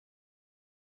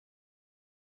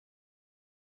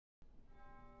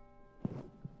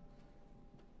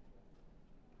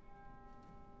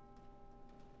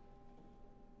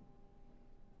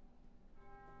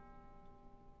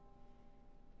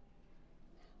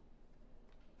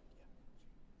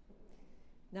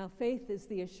Now faith is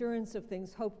the assurance of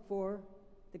things hoped for,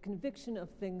 the conviction of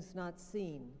things not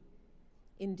seen.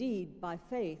 Indeed, by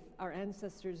faith our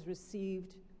ancestors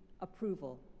received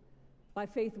approval. By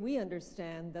faith we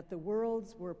understand that the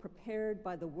worlds were prepared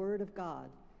by the word of God,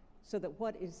 so that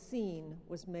what is seen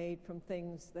was made from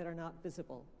things that are not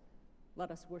visible.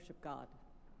 Let us worship God.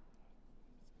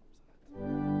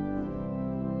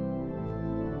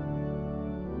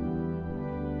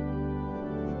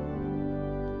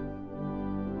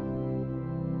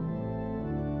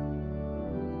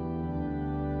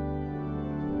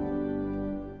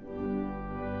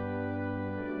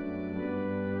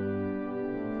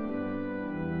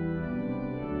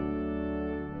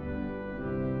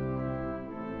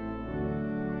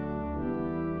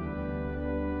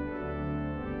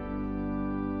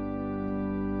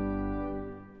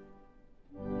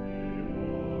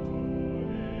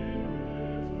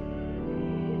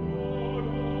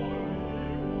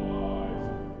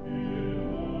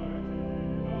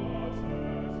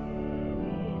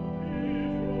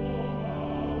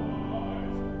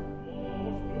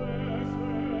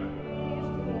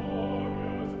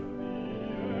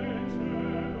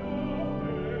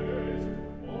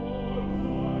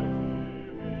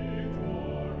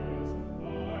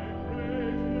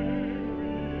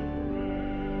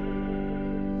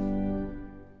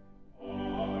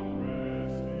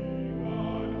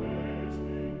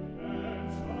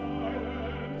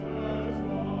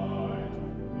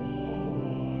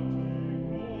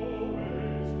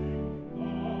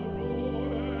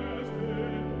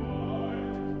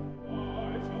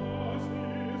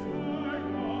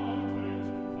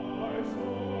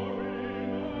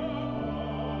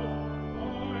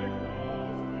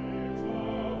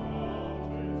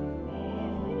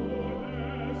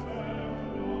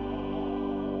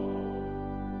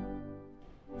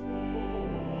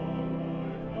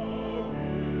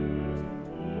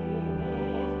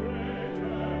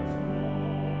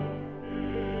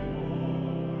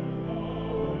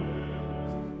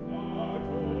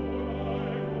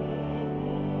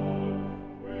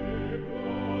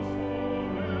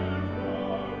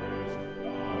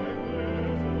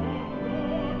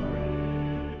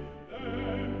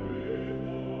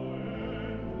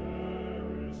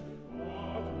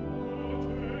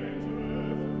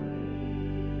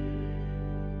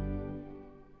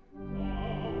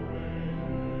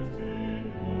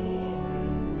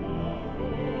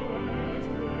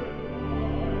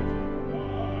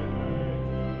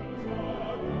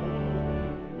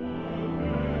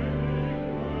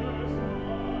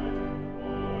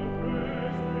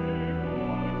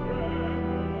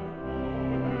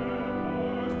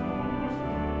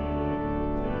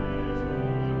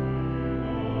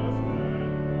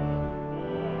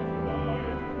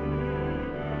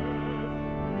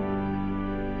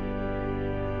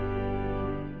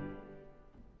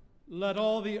 Let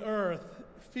all the earth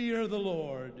fear the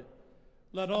Lord.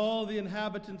 Let all the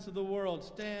inhabitants of the world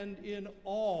stand in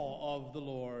awe of the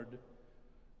Lord.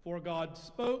 For God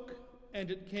spoke,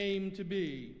 and it came to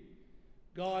be.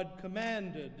 God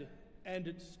commanded, and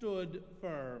it stood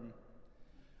firm.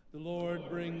 The Lord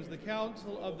brings the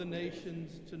counsel of the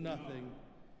nations to nothing.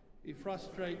 He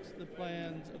frustrates the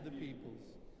plans of the peoples.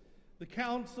 The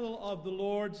counsel of the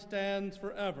Lord stands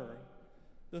forever,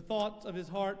 the thoughts of his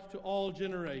heart to all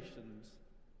generations.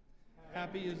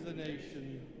 Happy is the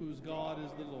nation whose God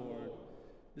is the Lord,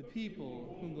 the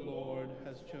people whom the Lord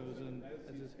has chosen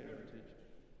as his heritage.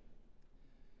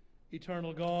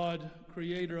 Eternal God,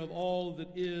 creator of all that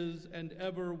is and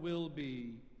ever will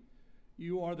be,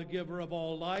 you are the giver of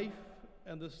all life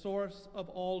and the source of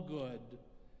all good.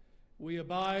 We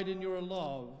abide in your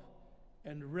love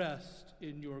and rest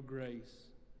in your grace.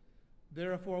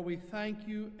 Therefore we thank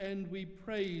you and we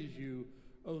praise you,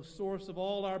 O source of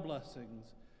all our blessings,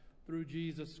 through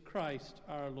Jesus Christ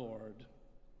our Lord.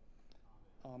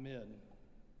 Amen.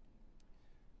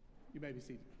 You may be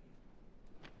seated.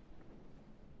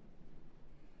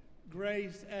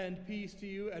 Grace and peace to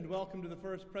you, and welcome to the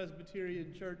First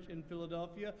Presbyterian Church in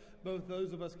Philadelphia, both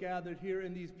those of us gathered here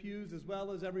in these pews as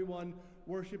well as everyone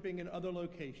worshiping in other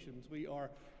locations. We are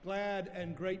glad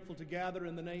and grateful to gather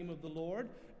in the name of the Lord,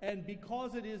 and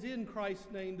because it is in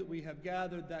Christ's name that we have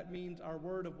gathered, that means our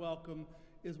word of welcome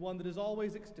is one that is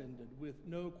always extended with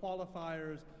no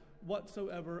qualifiers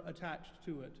whatsoever attached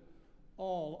to it.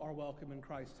 All are welcome in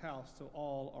Christ's house, so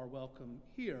all are welcome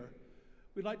here.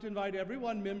 We'd like to invite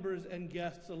everyone, members and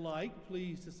guests alike,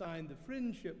 please to sign the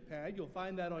friendship pad. You'll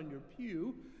find that on your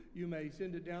pew. You may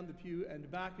send it down the pew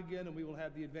and back again, and we will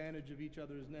have the advantage of each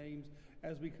other's names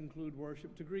as we conclude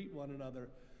worship to greet one another.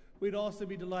 We'd also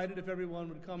be delighted if everyone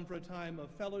would come for a time of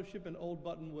fellowship in Old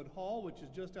Buttonwood Hall, which is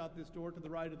just out this door to the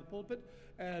right of the pulpit,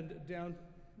 and to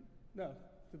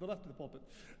the left of the pulpit.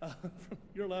 From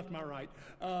your left, my right.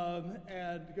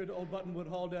 And go to Old Buttonwood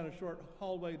Hall down a short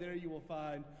hallway. There you will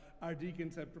find our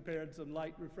deacons have prepared some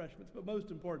light refreshments, but most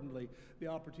importantly, the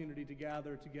opportunity to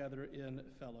gather together in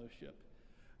fellowship.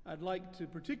 I'd like to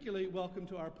particularly welcome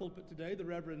to our pulpit today the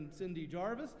Reverend Cindy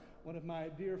Jarvis, one of my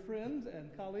dear friends and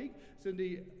colleague.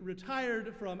 Cindy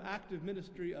retired from active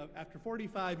ministry after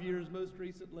 45 years, most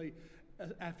recently,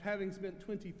 after having spent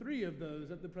 23 of those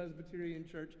at the Presbyterian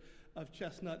Church of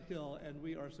Chestnut Hill, and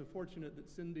we are so fortunate that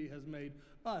Cindy has made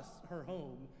us her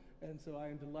home. And so I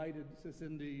am delighted to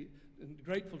Cindy and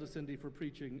grateful to Cindy for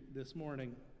preaching this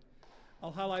morning.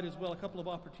 I'll highlight as well a couple of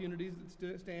opportunities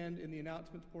that stand in the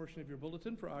announcements portion of your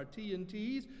bulletin. For our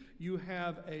T&Ts, you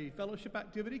have a fellowship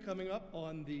activity coming up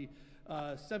on the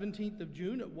 17th of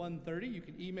June at 1:30. You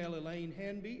can email Elaine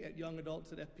Hanby at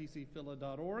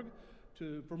youngadults@fpcphila.org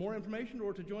for more information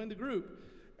or to join the group.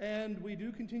 And we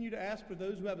do continue to ask for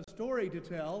those who have a story to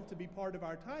tell to be part of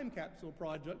our time capsule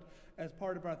project as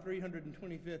part of our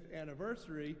 325th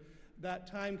anniversary. That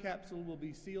time capsule will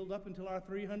be sealed up until our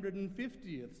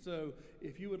 350th. So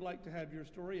if you would like to have your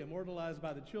story immortalized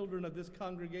by the children of this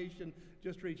congregation,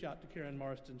 just reach out to Karen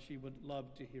Marston. She would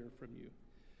love to hear from you.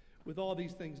 With all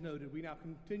these things noted, we now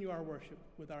continue our worship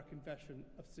with our confession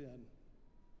of sin.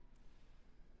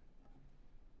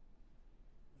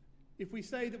 If we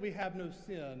say that we have no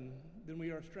sin, then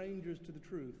we are strangers to the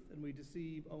truth and we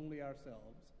deceive only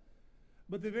ourselves.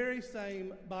 But the very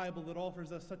same Bible that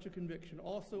offers us such a conviction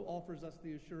also offers us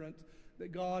the assurance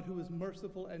that God, who is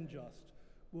merciful and just,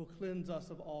 will cleanse us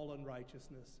of all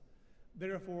unrighteousness.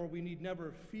 Therefore, we need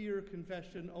never fear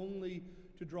confession, only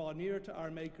to draw near to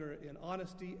our Maker in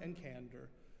honesty and candor.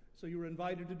 So you are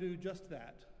invited to do just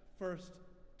that, first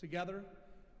together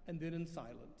and then in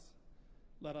silence.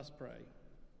 Let us pray.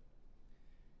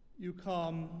 You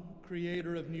come,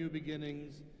 Creator of new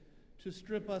beginnings, to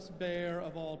strip us bare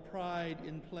of all pride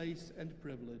in place and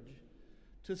privilege,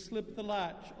 to slip the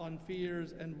latch on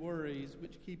fears and worries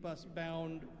which keep us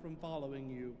bound from following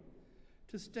you,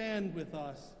 to stand with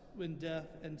us when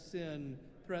death and sin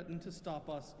threaten to stop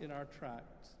us in our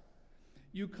tracks.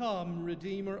 You come,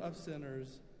 Redeemer of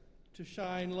sinners, to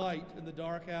shine light in the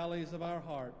dark alleys of our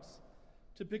hearts,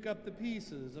 to pick up the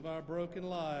pieces of our broken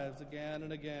lives again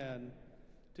and again,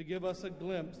 to give us a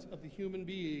glimpse of the human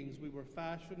beings we were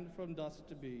fashioned from dust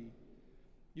to be.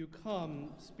 You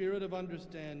come, Spirit of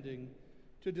understanding,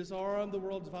 to disarm the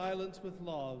world's violence with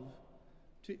love,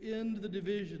 to end the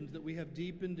divisions that we have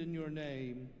deepened in your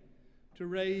name, to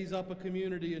raise up a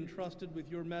community entrusted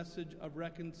with your message of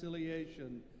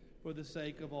reconciliation for the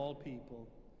sake of all people.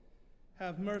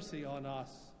 Have mercy on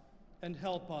us and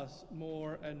help us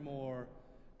more and more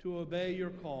to obey your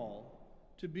call,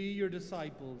 to be your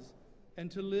disciples, and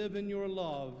to live in your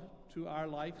love to our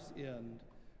life's end,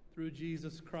 through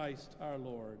Jesus Christ our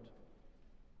Lord.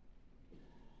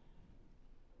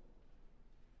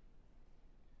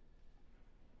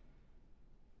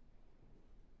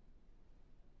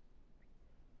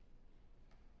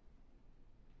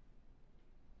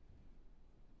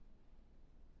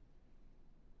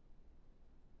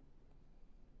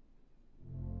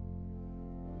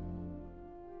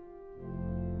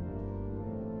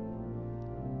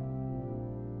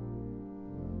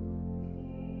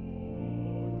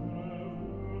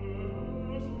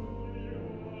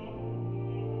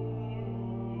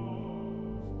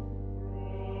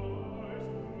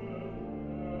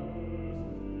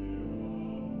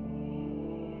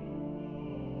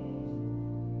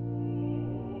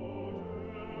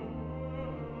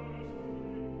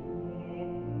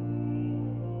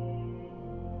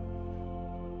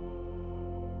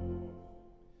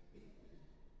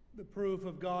 The proof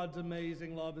of God's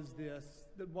amazing love is this,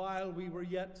 that while we were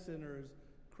yet sinners,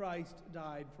 Christ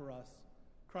died for us.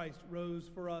 Christ rose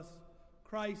for us.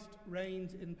 Christ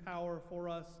reigns in power for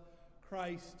us.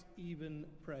 Christ even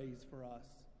prays for us.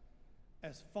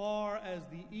 As far as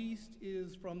the east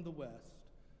is from the west,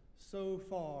 so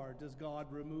far does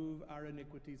God remove our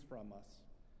iniquities from us.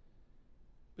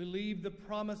 Believe the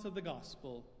promise of the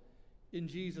gospel. In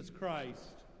Jesus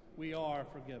Christ, we are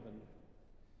forgiven.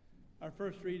 Our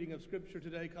first reading of Scripture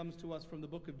today comes to us from the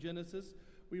book of Genesis.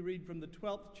 We read from the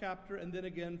 12th chapter and then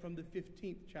again from the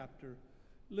 15th chapter.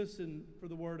 Listen for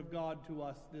the word of God to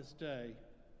us this day.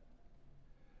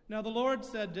 Now the Lord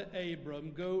said to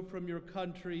Abram, "Go from your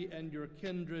country and your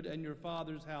kindred and your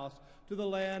father's house to the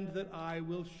land that I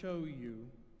will show you.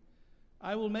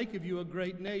 I will make of you a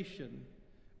great nation,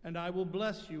 and I will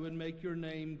bless you and make your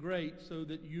name great, so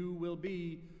that you will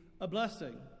be a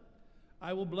blessing.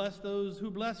 I will bless those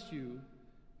who bless you,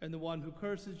 and the one who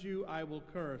curses you I will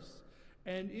curse.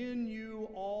 And in you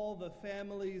all the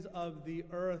families of the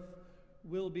earth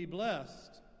will be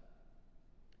blessed."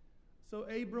 So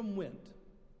Abram went,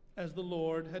 as the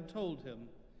Lord had told him,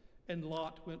 and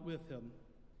Lot went with him.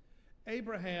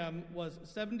 Abraham was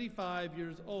 75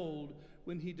 years old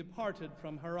when he departed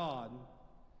from Haran.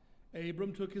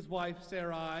 Abram took his wife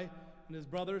Sarai and his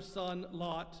brother's son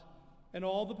Lot, and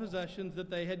all the possessions that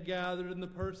they had gathered and the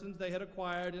persons they had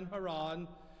acquired in Haran,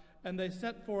 and they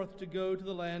set forth to go to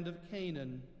the land of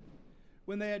Canaan.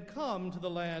 When they had come to the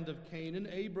land of Canaan,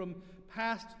 Abram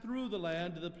passed through the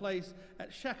land to the place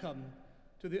at Shechem,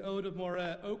 to the oak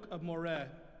of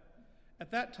Moreh.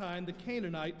 At that time the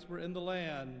Canaanites were in the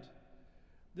land.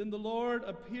 Then the Lord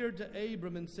appeared to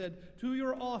Abram and said, "To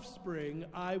your offspring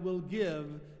I will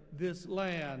give this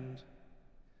land."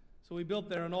 So he built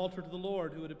there an altar to the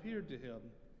Lord who had appeared to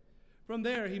him. From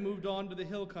there he moved on to the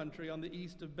hill country on the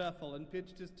east of Bethel and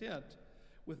pitched his tent,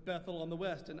 with Bethel on the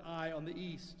west and Ai on the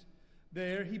east.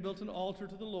 There he built an altar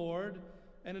to the Lord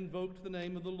and invoked the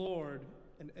name of the Lord.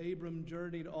 And Abram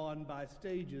journeyed on by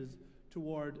stages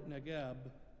toward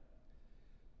Negeb.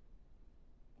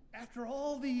 After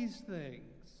all these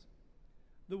things,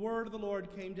 the word of the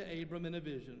Lord came to Abram in a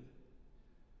vision.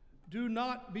 "Do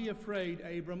not be afraid,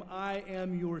 Abram. I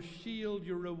am your shield.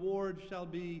 Your reward shall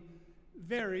be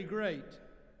very great."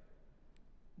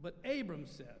 But Abram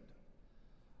said,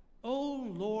 "O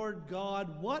Lord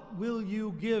God, what will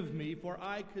you give me? For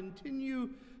I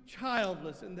continue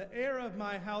childless, and the heir of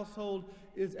my household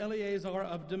is Eleazar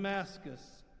of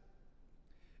Damascus."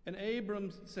 And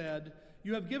Abram said,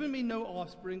 "You have given me no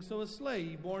offspring, so a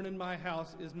slave born in my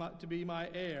house is to be my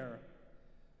heir."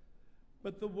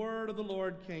 But the word of the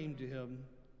Lord came to him,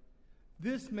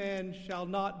 "This man shall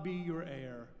not be your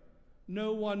heir.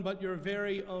 No one but your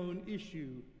very own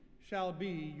issue shall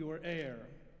be your heir."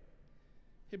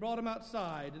 He brought him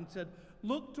outside and said,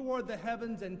 "Look toward the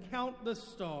heavens and count the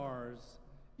stars,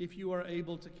 if you are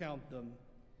able to count them."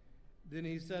 Then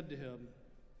he said to him,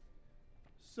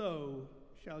 "So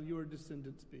shall your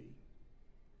descendants be."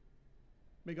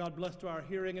 May God bless to our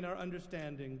hearing and our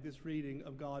understanding this reading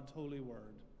of God's holy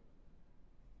word.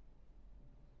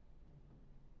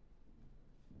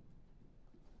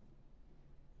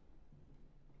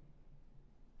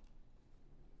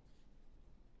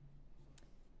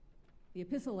 The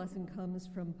epistle lesson comes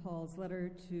from Paul's letter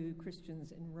to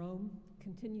Christians in Rome.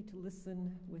 Continue to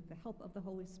listen with the help of the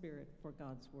Holy Spirit for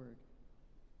God's word.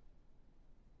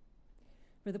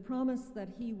 "For the promise that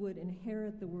he would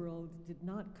inherit the world did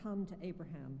not come to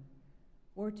Abraham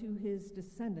or to his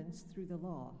descendants through the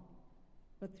law,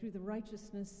 but through the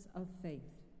righteousness of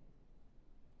faith.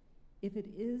 If it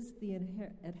is the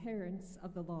adherents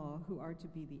of the law who are to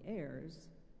be the heirs,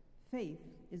 faith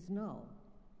is null,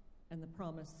 and the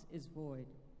promise is void.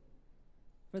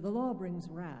 For the law brings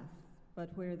wrath,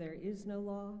 but where there is no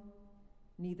law,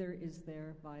 neither is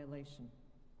there violation.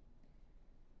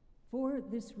 For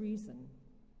this reason,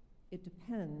 it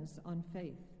depends on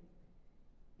faith,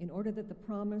 in order that the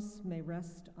promise may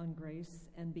rest on grace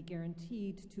and be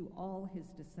guaranteed to all his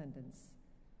descendants,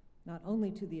 not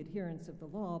only to the adherents of the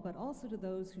law, but also to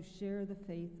those who share the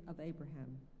faith of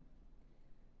Abraham.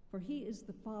 For he is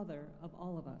the father of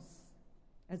all of us.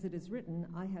 As it is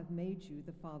written, 'I have made you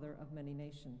the father of many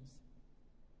nations,'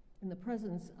 in the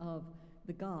presence of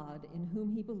the God in whom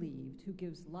he believed, who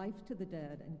gives life to the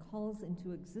dead and calls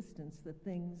into existence the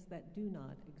things that do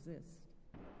not exist.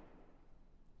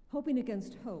 Hoping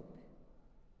against hope,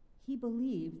 he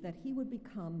believed that he would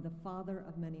become the father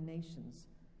of many nations,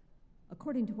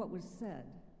 according to what was said,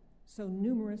 'So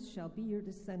numerous shall be your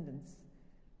descendants.'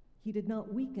 He did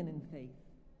not weaken in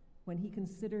faith when he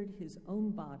considered his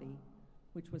own body,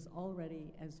 which was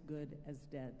already as good as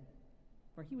dead,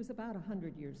 for he was about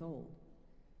 100 years old,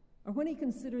 or when he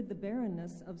considered the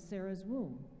barrenness of Sarah's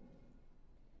womb.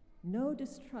 No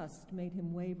distrust made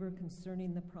him waver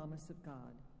concerning the promise of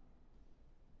God,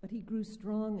 but he grew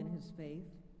strong in his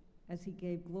faith as he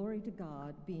gave glory to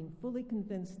God, being fully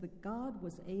convinced that God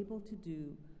was able to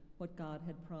do what God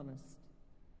had promised.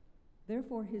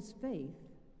 Therefore his faith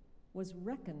was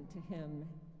reckoned to him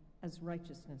as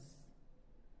righteousness.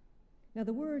 Now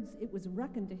the words, 'it was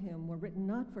reckoned to him,' were written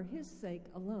not for his sake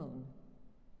alone,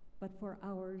 but for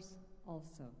ours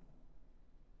also.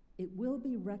 It will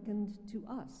be reckoned to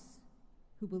us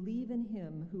who believe in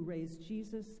him who raised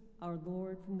Jesus, our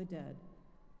Lord, from the dead,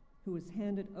 who was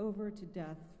handed over to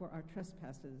death for our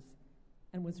trespasses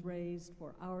and was raised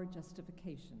for our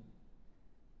justification."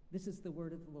 This is the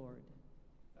word of the Lord.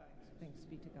 Thanks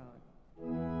be to God.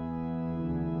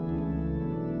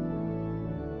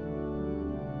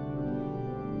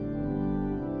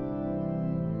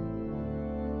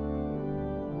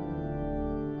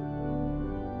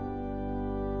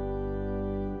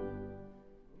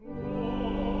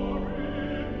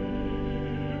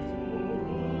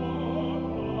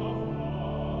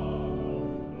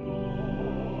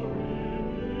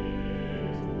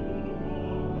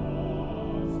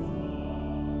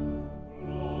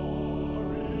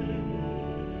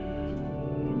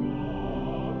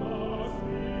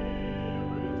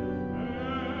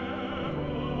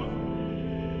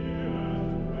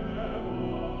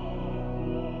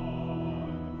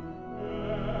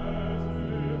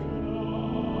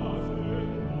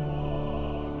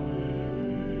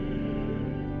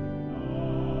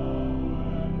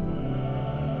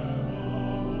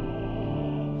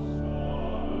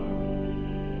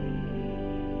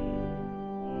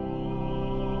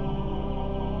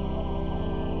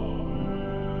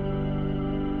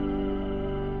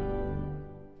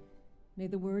 May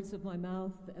the words of my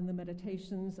mouth and the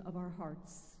meditations of our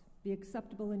hearts be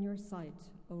acceptable in your sight,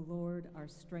 O Lord, our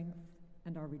strength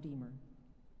and our Redeemer.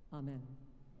 Amen.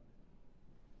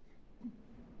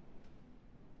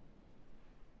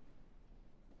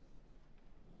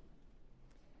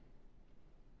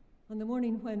 On the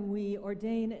morning when we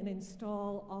ordain and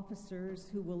install officers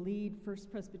who will lead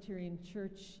First Presbyterian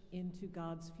Church into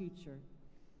God's future,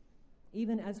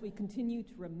 even as we continue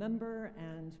to remember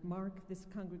and mark this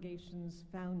congregation's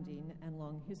founding and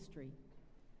long history,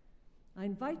 I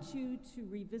invite you to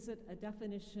revisit a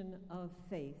definition of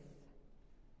faith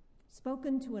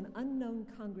spoken to an unknown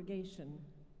congregation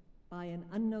by an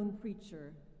unknown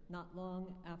preacher not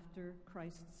long after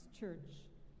Christ's church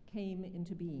came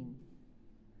into being.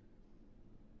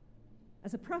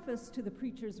 As a preface to the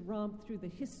preacher's romp through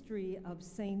the history of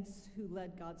saints who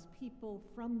led God's people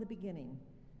from the beginning,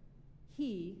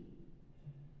 he,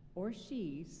 or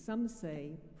she, some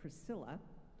say Priscilla,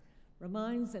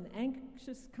 reminds an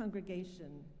anxious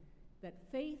congregation that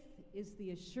faith is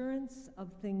the assurance of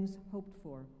things hoped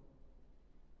for,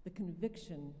 the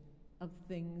conviction of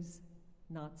things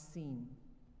not seen.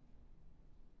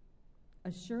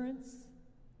 Assurance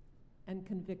and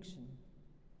conviction.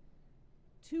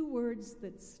 Two words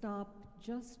that stop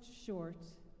just short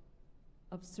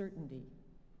of certainty.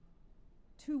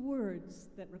 Two words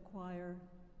that require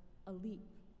a leap.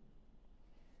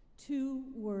 Two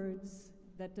words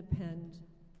that depend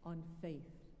on faith.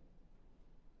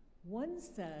 One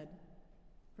said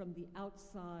from the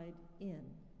outside in.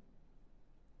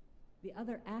 The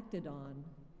other acted on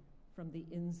from the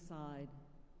inside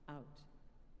out.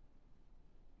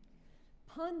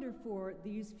 Ponder for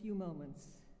these few moments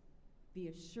the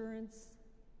assurance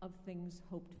of things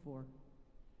hoped for.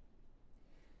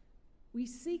 We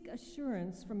seek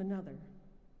assurance from another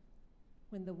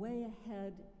when the way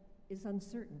ahead is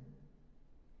uncertain,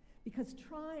 because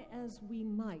try as we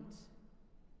might,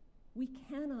 we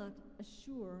cannot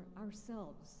assure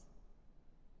ourselves.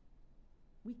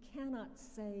 We cannot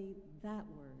say that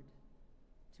word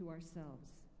to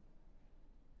ourselves.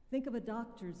 Think of a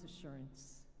doctor's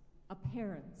assurance, a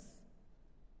parent's,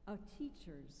 a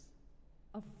teacher's,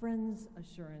 a friend's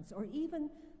assurance, or even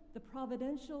the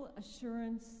providential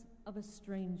assurance of a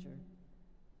stranger.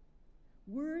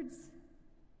 Words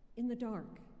in the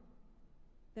dark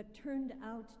that turned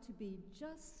out to be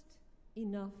just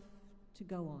enough to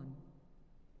go on,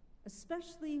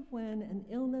 especially when an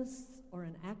illness or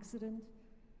an accident,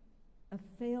 a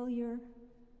failure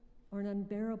or an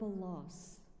unbearable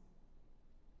loss,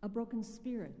 a broken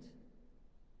spirit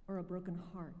or a broken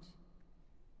heart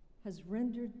has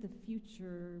rendered the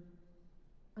future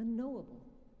unknowable,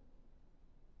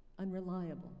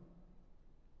 unreliable,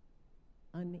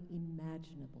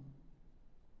 unimaginable.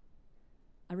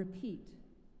 I repeat,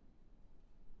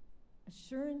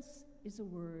 assurance is a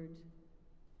word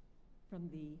from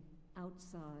the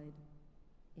outside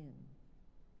in.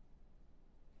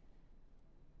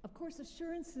 Of course,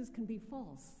 assurances can be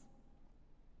false.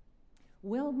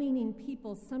 Well-meaning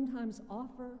people sometimes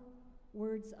offer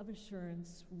words of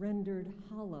assurance rendered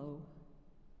hollow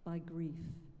by grief.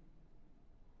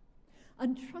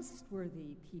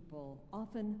 Untrustworthy people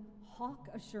often hawk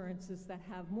assurances that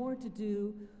have more to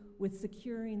do with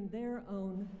securing their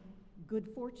own good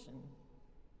fortune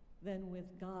than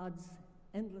with God's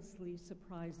endlessly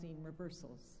surprising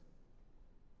reversals.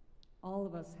 All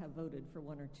of us have voted for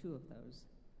one or two of those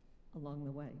along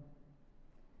the way.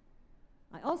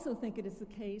 I also think it is the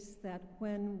case that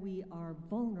when we are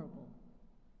vulnerable,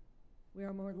 we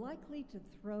are more likely to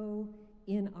throw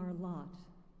in our lot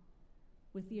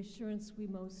with the assurance we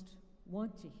most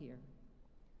want to hear,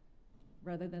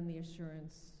 rather than the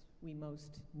assurance we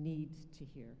most need to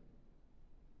hear.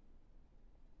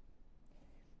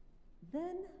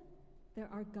 Then there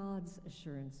are God's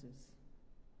assurances,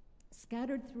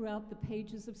 scattered throughout the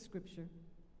pages of Scripture,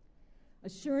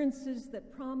 assurances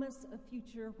that promise a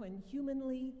future when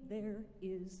humanly there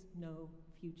is no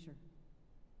future,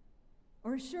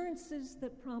 or assurances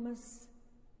that promise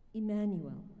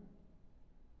Emmanuel,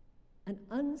 an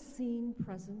unseen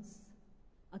presence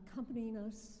accompanying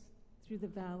us through the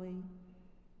valley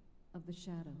of the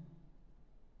shadow.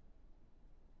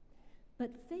 But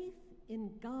faith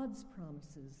in God's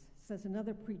promises, says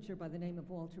another preacher by the name of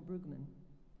Walter Brueggemann,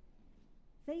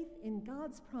 faith in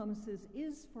God's promises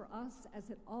is for us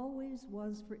as it always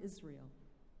was for Israel,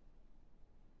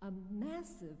 a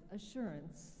massive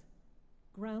assurance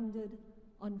grounded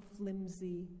on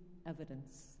flimsy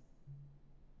evidence.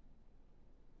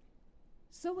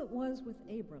 So it was with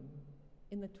Abram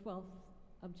in the 12th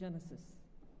of Genesis.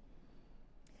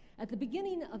 At the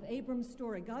beginning of Abram's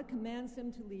story, God commands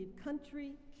him to leave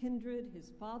country, kindred,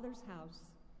 his father's house,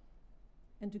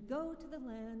 and to go to the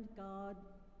land God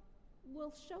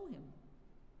will show him.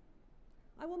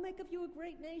 I will make of you a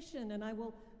great nation, and I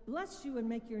will bless you and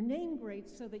make your name great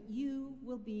so that you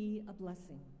will be a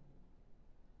blessing.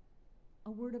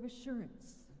 A word of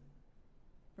assurance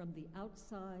from the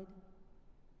outside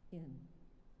in.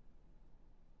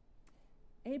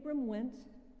 Abram went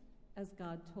as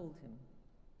God told him.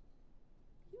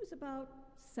 He was about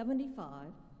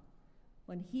 75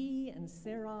 when he and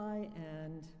Sarai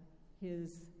and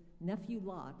his nephew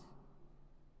Lot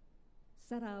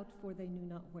set out for they knew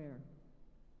not where.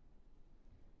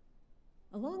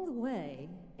 Along the way,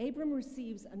 Abram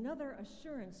receives another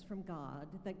assurance from God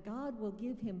that God will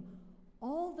give him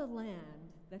all the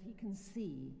land that he can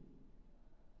see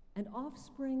and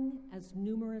offspring as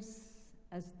numerous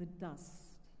as the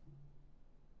dust.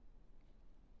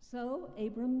 So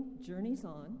Abram journeys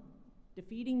on,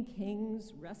 defeating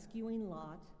kings, rescuing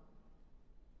Lot.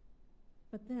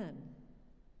 But then,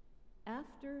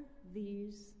 after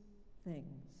these things,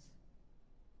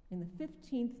 in the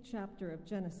 15th chapter of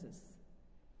Genesis,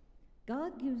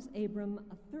 God gives Abram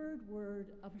a third word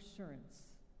of assurance,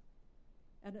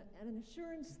 and an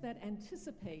assurance that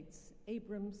anticipates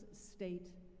Abram's state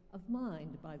of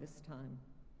mind by this time.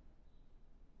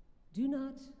 Do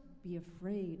not be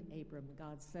afraid, Abram,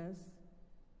 God says.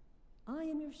 I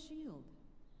am your shield.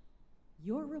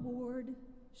 Your reward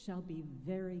shall be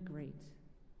very great.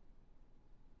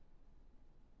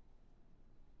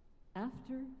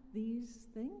 After these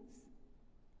things,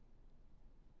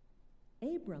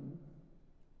 Abram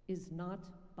is not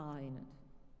buying it.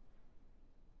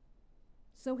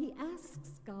 So he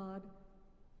asks God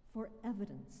for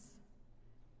evidence.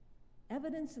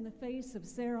 Evidence in the face of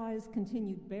Sarai's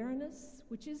continued barrenness,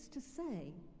 which is to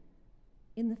say,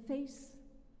 in the face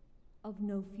of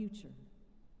no future,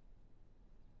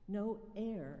 no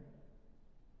heir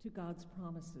to God's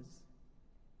promises.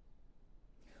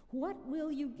 What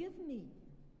will you give me,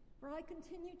 for I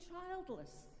continue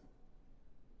childless?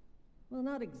 Well,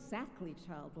 not exactly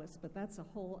childless, but that's a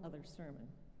whole other sermon.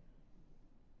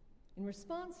 In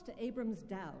response to Abram's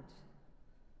doubt,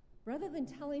 rather than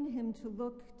telling him to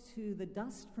look to the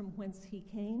dust from whence he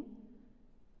came,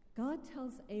 God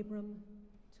tells Abram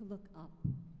to look up.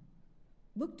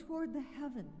 Look toward the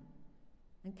heaven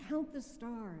and count the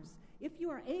stars. If you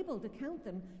are able to count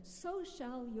them, so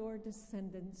shall your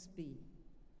descendants be.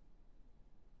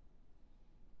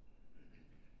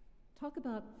 Talk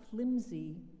about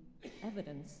flimsy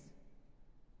evidence.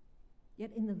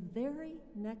 Yet in the very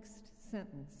next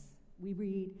sentence, we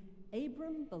read,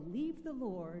 Abram believed the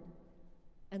Lord,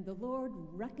 and the Lord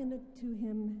reckoned it to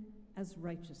him as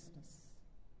righteousness.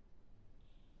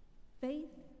 Faith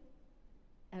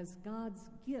as God's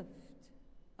gift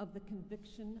of the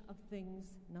conviction of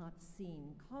things not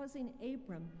seen, causing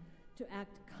Abram to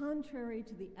act contrary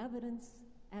to the evidence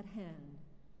at hand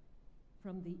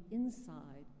from the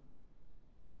inside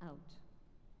out.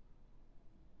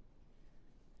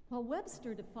 While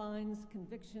Webster defines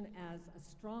conviction as a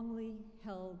strongly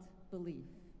held belief,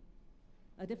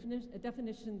 a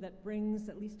definition that brings,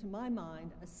 at least to my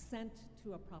mind, assent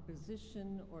to a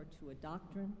proposition or to a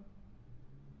doctrine,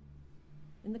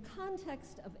 in the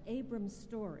context of Abram's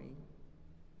story,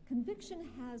 conviction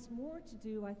has more to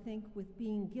do, I think, with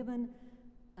being given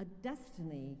a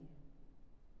destiny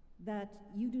that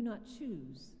you do not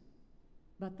choose,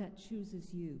 but that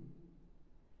chooses you.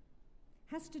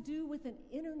 Has to do with an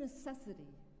inner necessity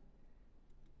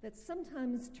that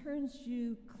sometimes turns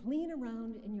you clean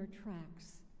around in your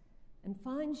tracks and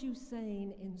finds you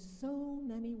saying in so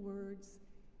many words,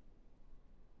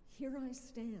 here I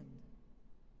stand.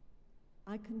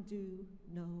 I can do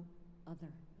no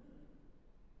other.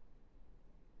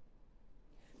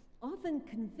 Often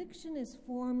conviction is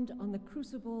formed on the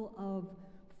crucible of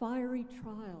fiery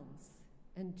trials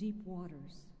and deep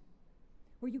waters,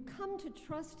 where you come to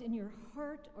trust in your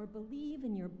heart or believe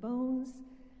in your bones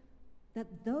that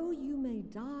though you may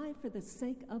die for the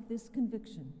sake of this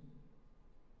conviction,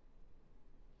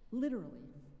 literally,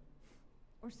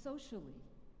 or socially,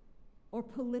 or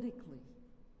politically,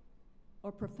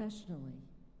 or professionally,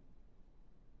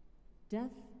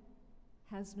 death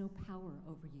has no power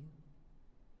over you.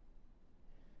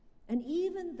 And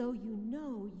even though you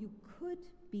know you could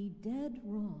be dead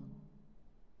wrong,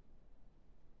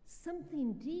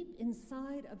 something deep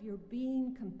inside of your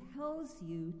being compels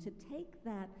you to take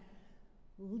that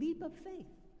leap of faith,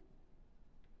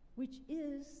 which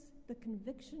is the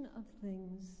conviction of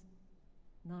things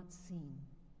not seen.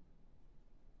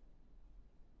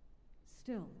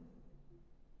 Still,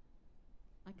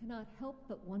 I cannot help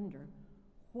but wonder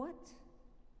what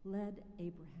led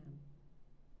Abraham?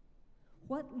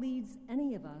 What leads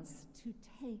any of us to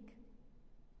take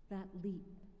that leap?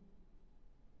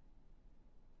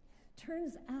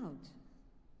 Turns out,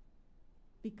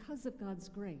 because of God's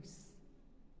grace,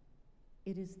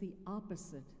 it is the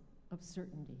opposite of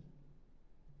certainty.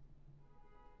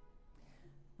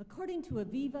 According to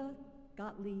Aviva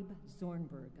Gottlieb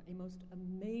Zornberg, a most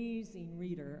amazing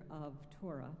reader of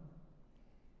Torah,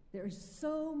 there is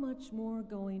so much more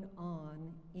going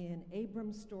on in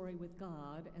Abram's story with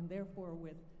God, and therefore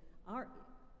with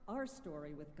our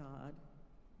story with God,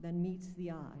 than meets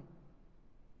the eye.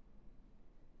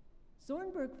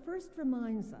 Zornberg first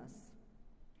reminds us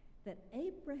that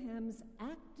Abraham's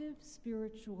active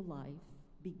spiritual life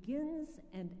begins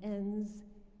and ends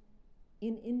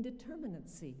in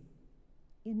indeterminacy,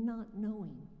 in not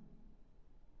knowing.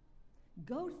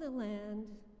 Go to the land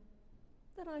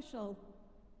that I shall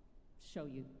show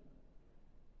you,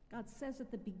 God says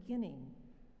at the beginning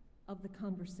of the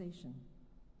conversation.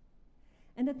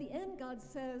 And at the end, God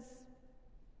says,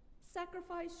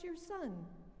 sacrifice your son,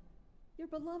 your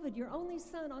beloved, your only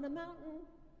son, on a mountain.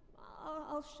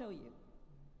 I'll show you.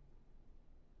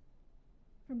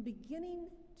 From beginning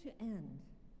to end,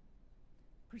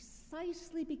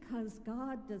 precisely because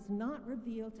God does not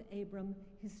reveal to Abram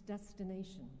his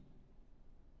destination,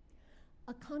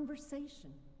 a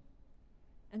conversation,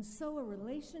 and so a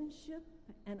relationship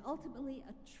and ultimately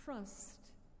a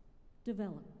trust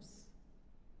develops.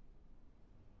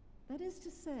 That is to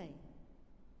say,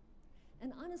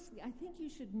 and honestly, I think you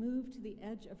should move to the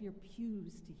edge of your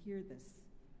pews to hear this,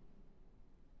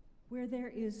 where there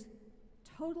is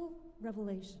total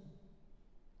revelation,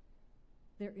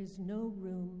 there is no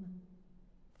room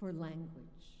for language.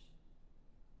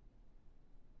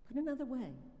 Put another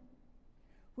way,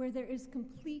 where there is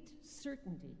complete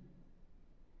certainty,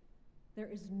 there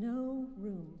is no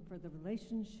room for the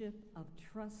relationship of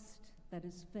trust that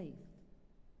is faith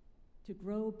to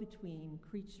grow between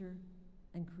creature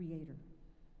and creator.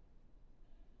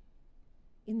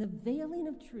 In the veiling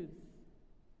of truth,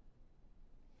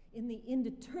 in the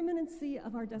indeterminacy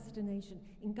of our destination,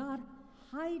 in God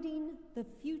hiding the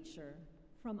future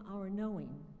from our knowing,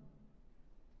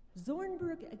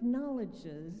 Zornberg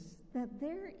acknowledges that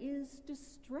there is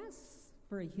distress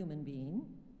for a human being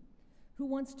who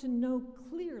wants to know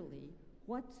clearly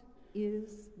what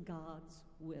is God's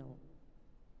will.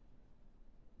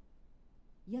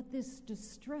 Yet this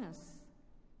distress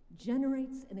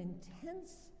generates an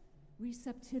intense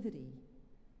receptivity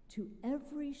to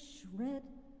every shred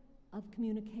of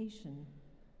communication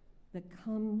that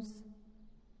comes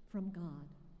from God.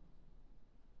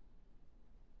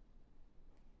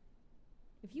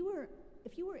 If you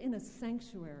were in a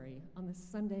sanctuary on the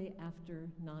Sunday after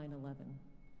 9/11,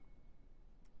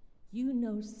 you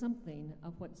know something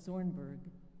of what Zornberg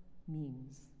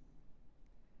means.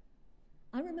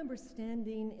 I remember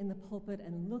standing in the pulpit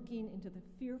and looking into the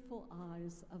fearful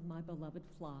eyes of my beloved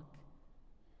flock,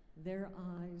 their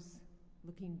eyes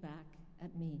looking back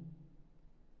at me.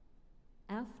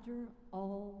 After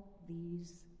all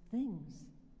these things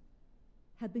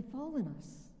had befallen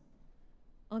us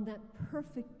on that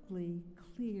perfectly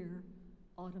clear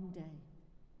autumn day.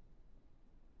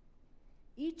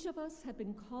 Each of us had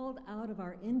been called out of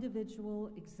our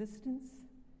individual existence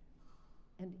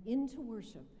and into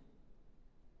worship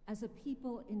as a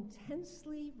people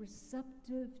intensely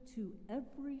receptive to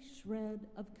every shred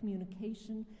of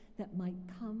communication that might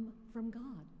come from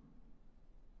God.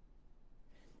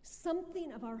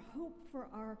 Something of our hope for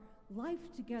our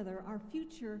life together, our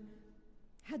future,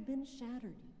 had been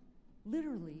shattered,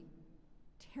 literally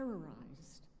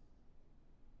terrorized.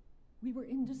 We were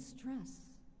in distress.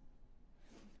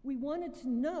 We wanted to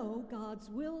know God's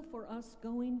will for us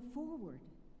going forward.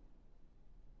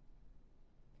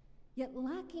 Yet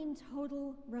lacking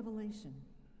total revelation,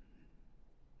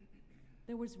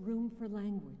 there was room for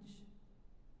language,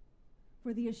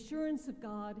 for the assurance of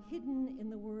God hidden in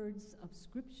the words of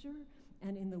Scripture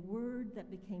and in the Word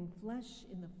that became flesh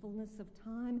in the fullness of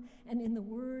time and in the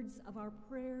words of our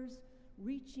prayers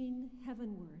reaching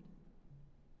heavenward.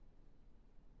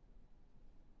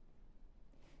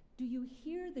 Do you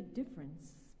hear the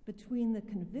difference between the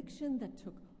conviction that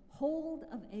took hold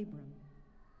of Abram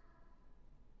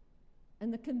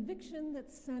and the conviction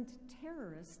that sent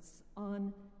terrorists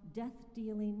on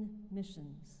death-dealing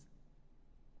missions?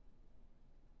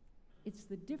 It's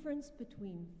the difference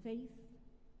between faith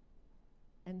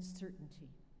and certainty.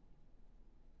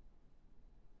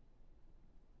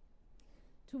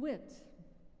 To wit,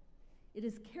 it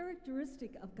is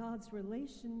characteristic of God's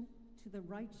relation to the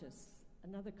righteous,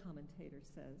 another commentator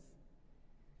says,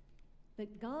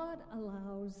 that God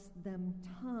allows them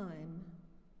time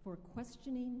for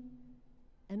questioning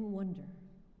and wonder,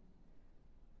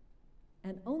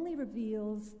 and only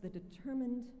reveals the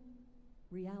determined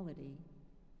reality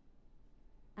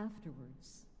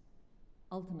afterwards,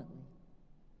 ultimately.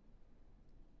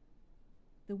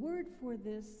 The word for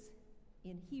this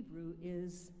in Hebrew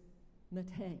is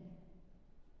mate,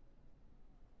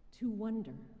 to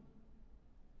wonder,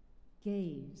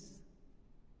 gaze,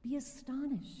 be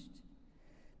astonished,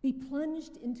 be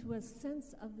plunged into a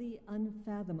sense of the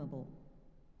unfathomable.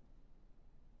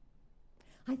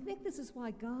 I think this is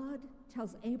why God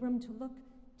tells Abram to look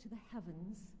to the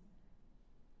heavens,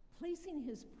 placing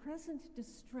his present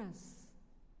distress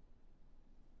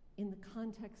in the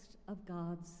context of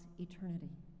God's eternity.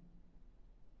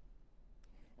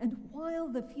 And while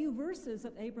the few verses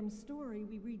of Abram's story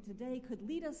we read today could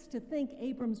lead us to think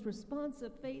Abram's response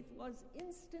of faith was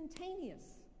instantaneous,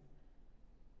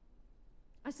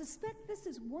 I suspect this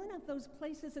is one of those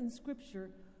places in Scripture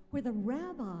where the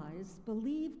rabbis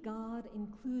believe God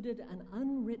included an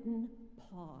unwritten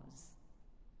pause,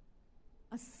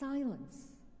 a silence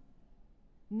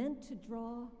meant to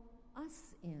draw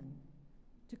us in,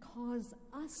 to cause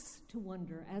us to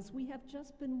wonder as we have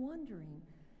just been wondering,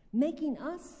 making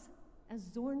us, as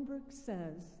Zornberg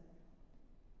says,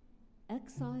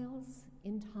 exiles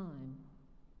in time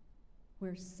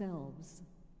where selves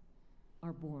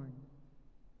are born.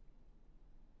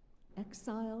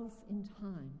 Exiles in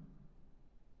time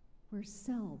where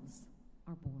selves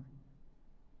are born.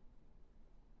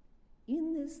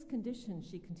 In this condition,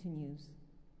 she continues,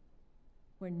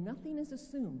 where nothing is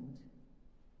assumed,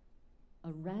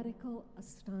 a radical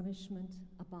astonishment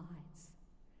abides,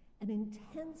 an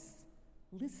intense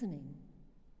listening,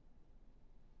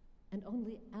 and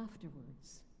only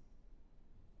afterwards,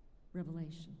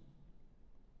 revelation.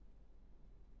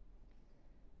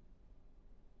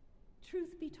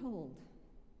 Truth be told,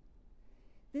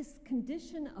 this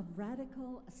condition of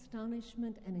radical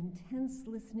astonishment and intense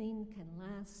listening can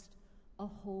last a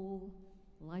whole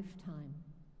lifetime.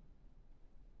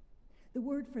 The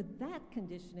word for that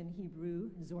condition in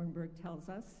Hebrew, Zornberg tells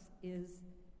us, is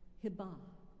hibah.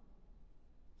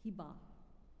 Hibah.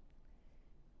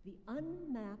 The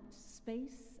unmapped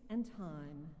space and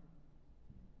time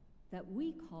that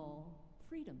we call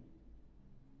freedom,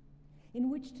 in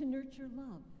which to nurture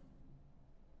love.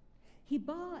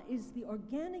 Hibah is the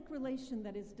organic relation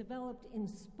that is developed in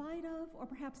spite of, or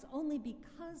perhaps only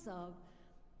because of,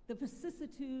 the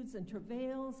vicissitudes and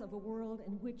travails of a world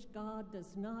in which God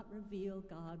does not reveal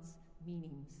God's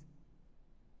meanings.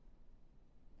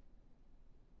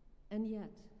 And yet,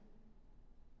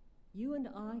 you and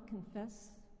I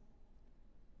confess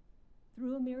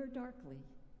through a mirror darkly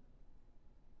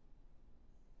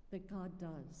that God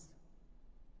does.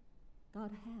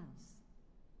 God has.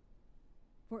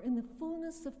 For in the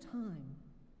fullness of time,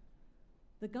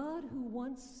 the God who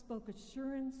once spoke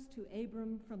assurance to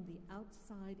Abram from the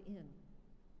outside in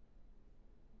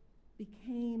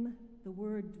became the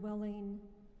Word dwelling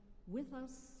with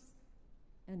us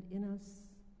and in us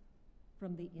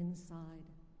from the inside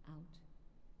out.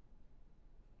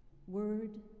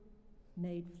 Word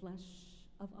made flesh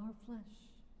of our flesh.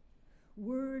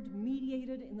 Word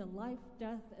mediated in the life,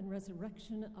 death, and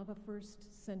resurrection of a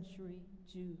first-century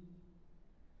Jew.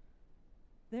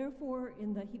 Therefore,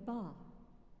 in the hibah,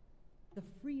 the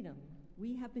freedom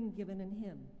we have been given in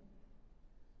him,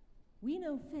 we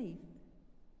know faith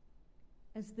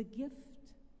as the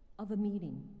gift of a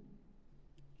meeting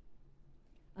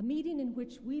in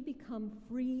which we become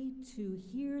free to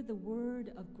hear the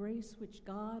word of grace which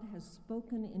God has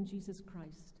spoken in Jesus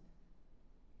Christ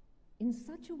in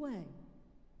such a way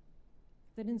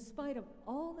that in spite of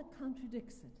all that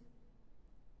contradicts it,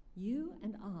 you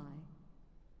and I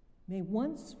may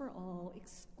once for all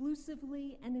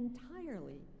exclusively and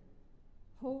entirely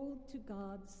hold to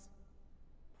God's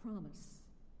promise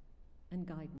and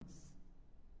guidance.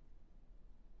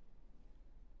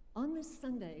 On this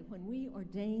Sunday, when we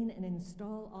ordain and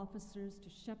install officers to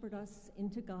shepherd us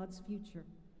into God's future,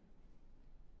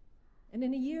 and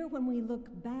in a year when we look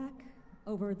back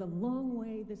over the long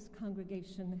way this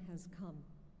congregation has come,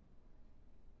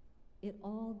 it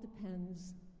all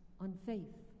depends on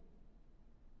faith.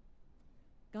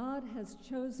 God has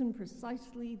chosen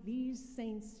precisely these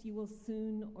saints you will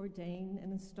soon ordain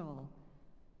and install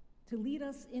to lead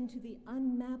us into the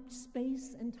unmapped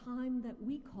space and time that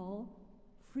we call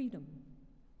freedom,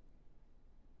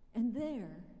 and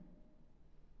there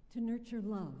to nurture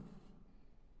love,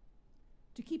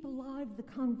 to keep alive the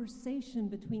conversation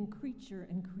between creature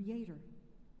and creator,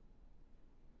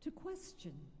 to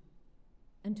question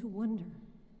and to wonder,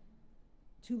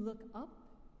 to look up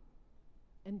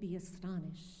and be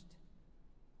astonished,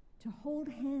 to hold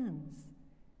hands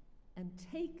and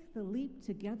take the leap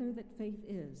together that faith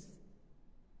is,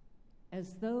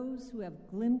 as those who have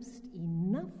glimpsed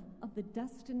enough of the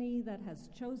destiny that has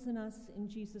chosen us in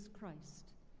Jesus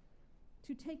Christ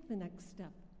to take the next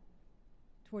step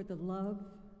toward the love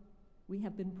we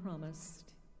have been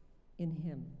promised in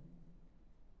him.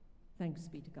 Thanks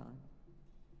be to God.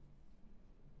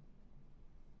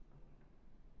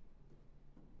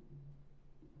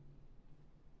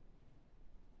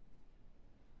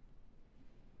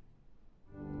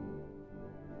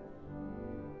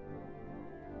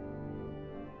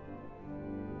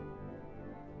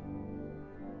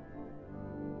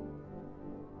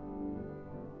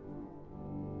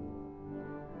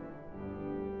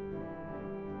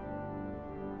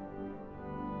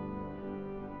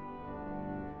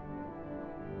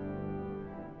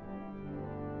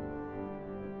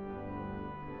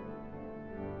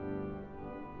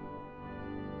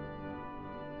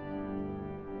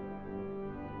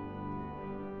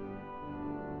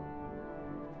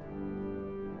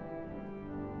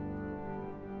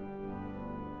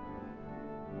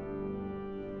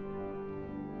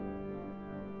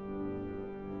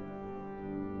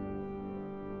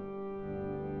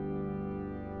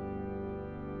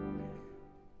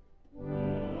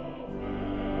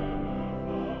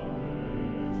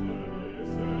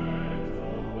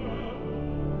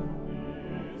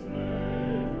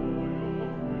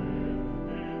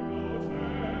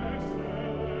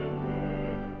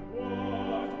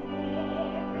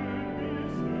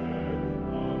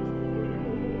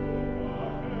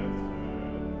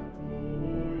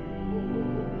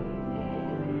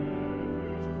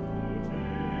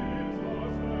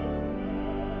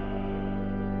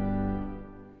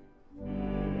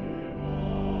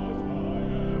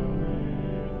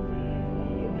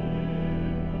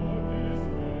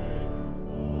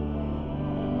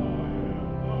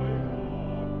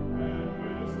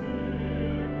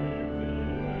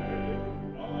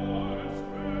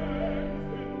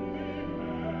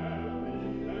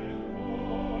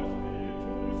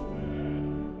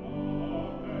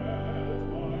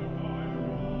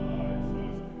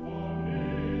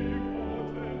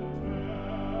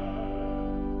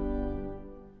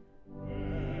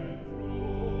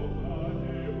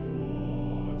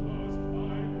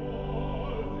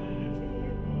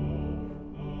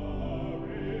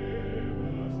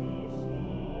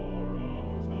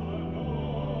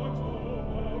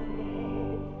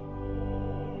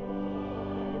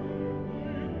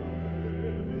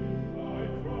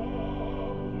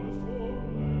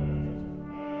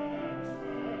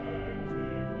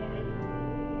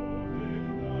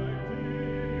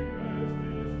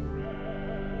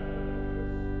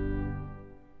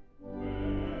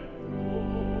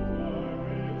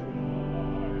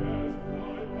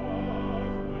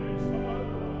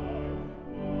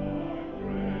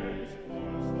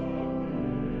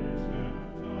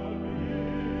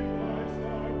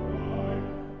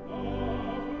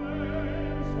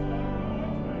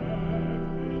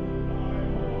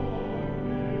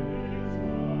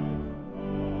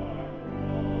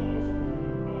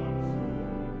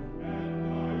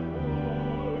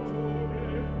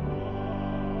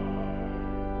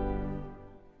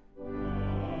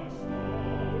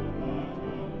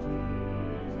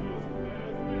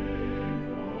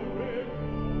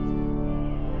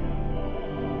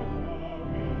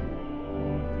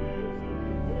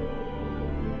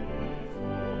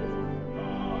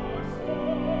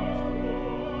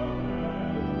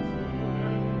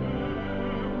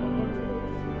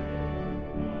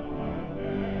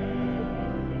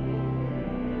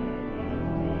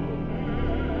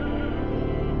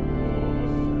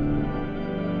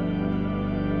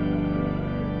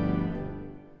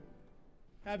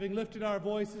 having lifted our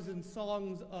voices in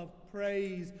songs of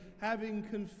praise, having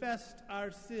confessed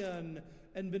our sin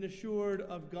and been assured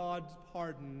of God's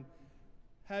pardon,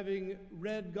 having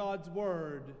read God's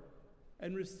word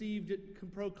and received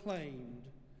it proclaimed,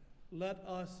 let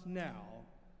us now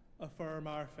affirm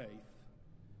our faith.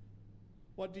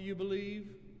 What do you believe?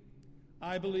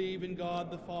 I believe in God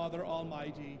the Father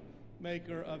Almighty,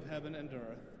 maker of heaven and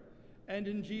earth, and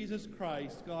in Jesus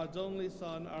Christ, God's only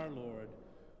Son, our Lord,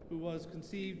 who was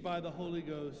conceived by the Holy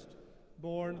Ghost,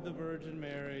 born of the Virgin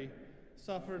Mary,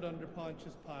 suffered under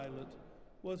Pontius Pilate,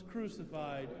 was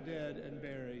crucified, dead, and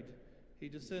buried. He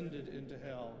descended into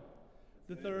hell.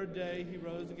 The third day he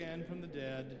rose again from the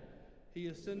dead. He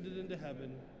ascended into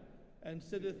heaven, and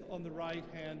sitteth on the right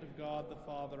hand of God the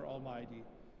Father Almighty.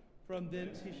 From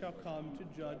thence he shall come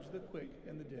to judge the quick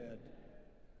and the dead.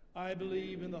 I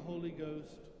believe in the Holy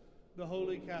Ghost, the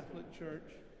Holy Catholic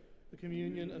Church, the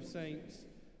communion of saints,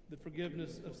 the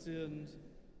forgiveness of sins,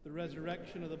 the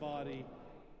resurrection of the body,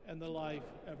 and the life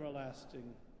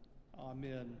everlasting.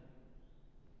 Amen.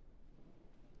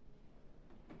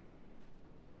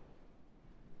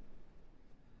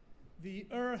 The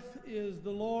earth is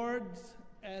the Lord's,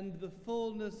 and the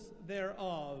fullness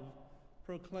thereof,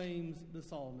 proclaims the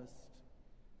psalmist,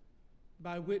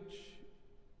 by which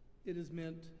it is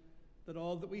meant that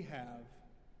all that we have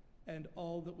and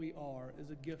all that we are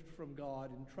is a gift from God,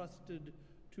 entrusted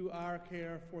to our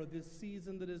care for this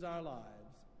season that is our lives.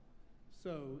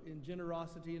 So, in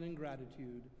generosity and in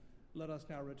gratitude, let us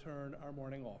now return our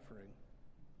morning offering.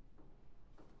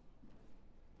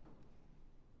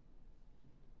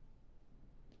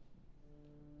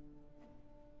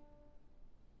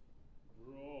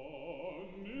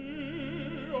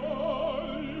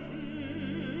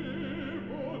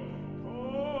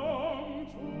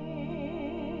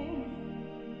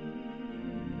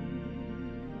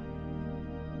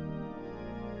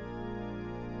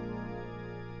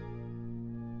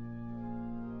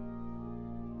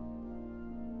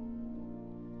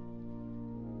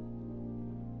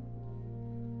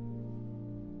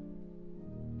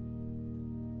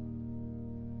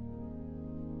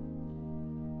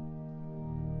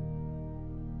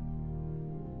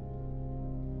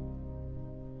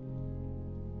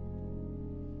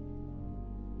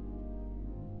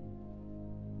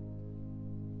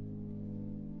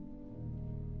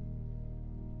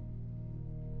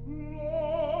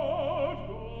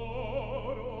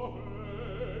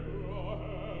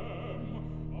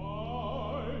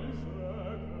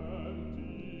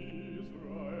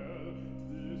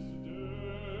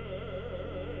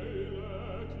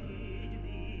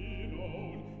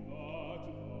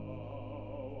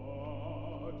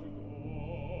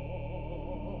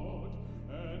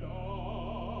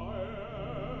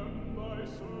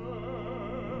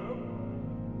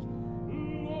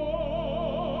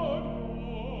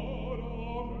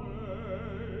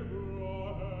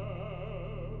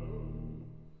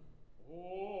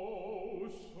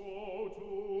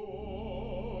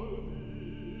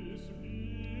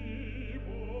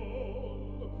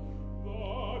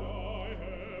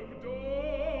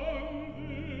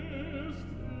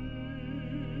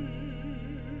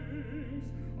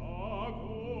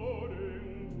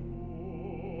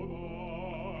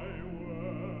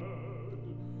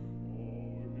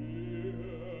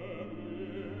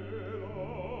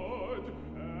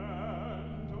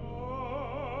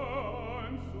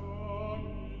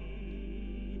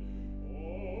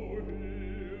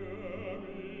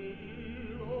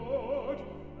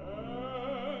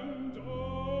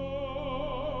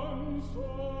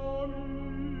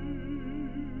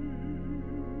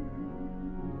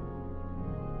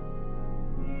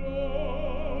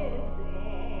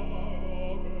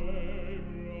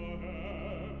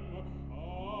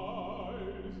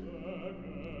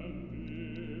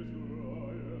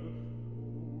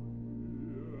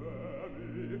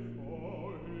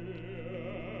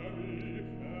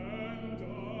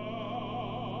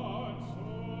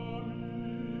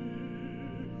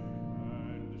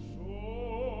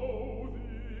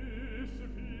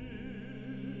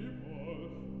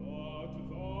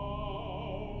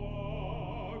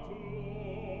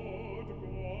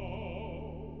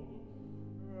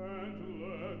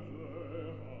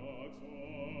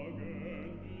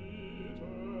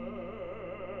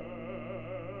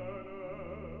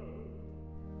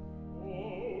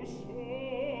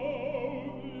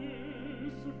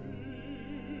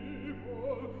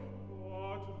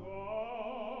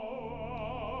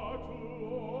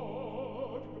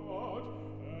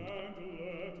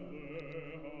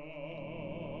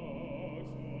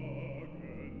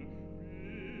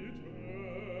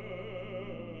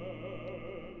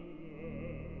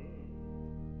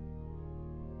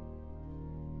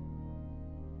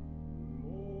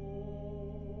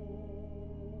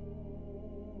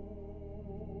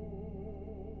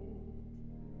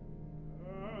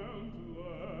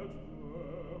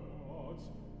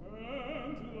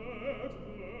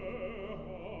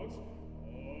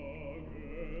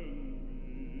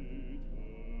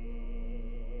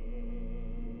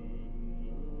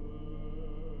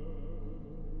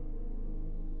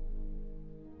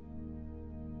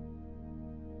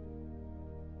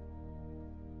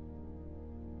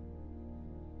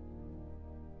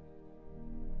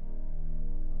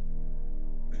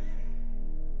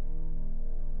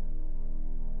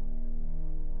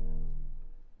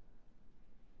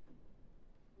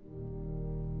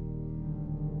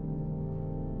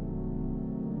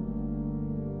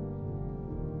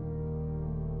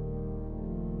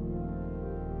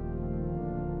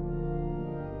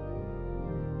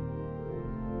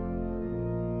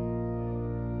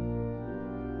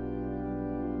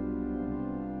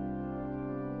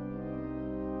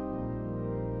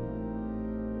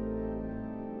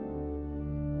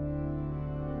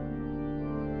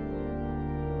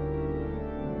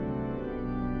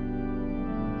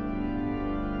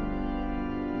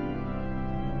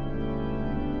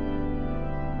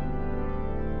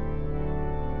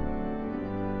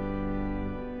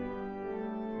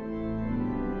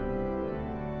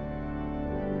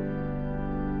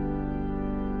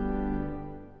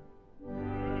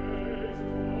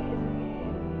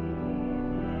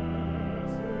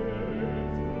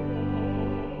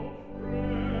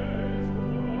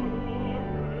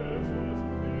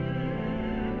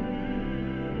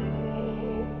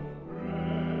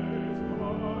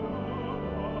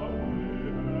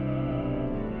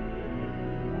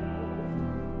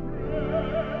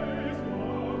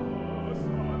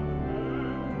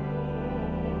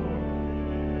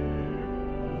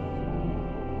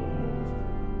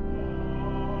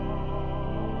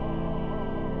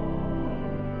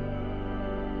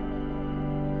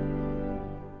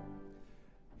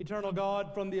 Eternal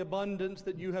God, from the abundance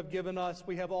that you have given us,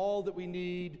 we have all that we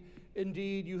need.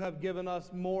 Indeed, you have given us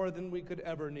more than we could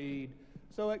ever need.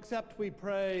 So accept, we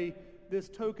pray, this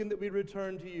token that we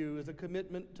return to you as a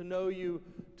commitment to know you,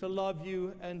 to love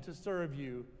you, and to serve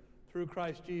you through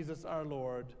Christ Jesus our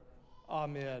Lord.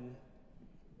 Amen.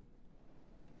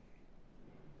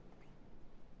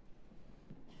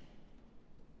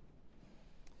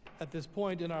 At this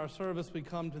point in our service, we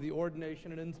come to the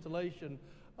ordination and installation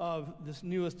of this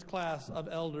newest class of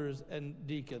elders and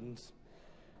deacons.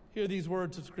 Hear these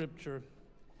words of Scripture.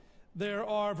 There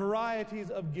are varieties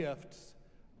of gifts,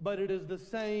 but it is the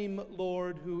same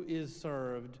Lord who is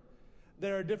served.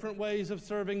 There are different ways of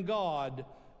serving God,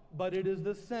 but it is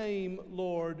the same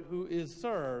Lord who is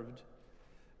served.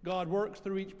 God works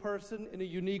through each person in a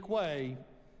unique way,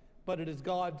 but it is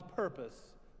God's purpose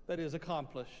that is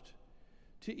accomplished.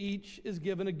 To each is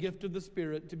given a gift of the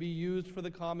Spirit to be used for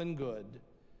the common good.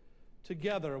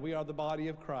 Together we are the body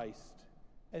of Christ,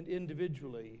 and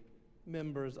individually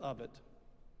members of it.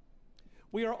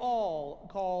 We are all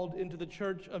called into the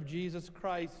Church of Jesus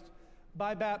Christ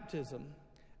by baptism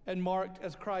and marked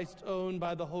as Christ's own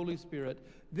by the Holy Spirit.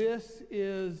 This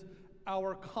is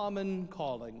our common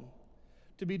calling,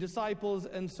 to be disciples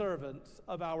and servants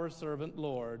of our servant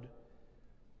Lord.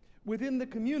 Within the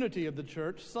community of the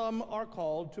church, some are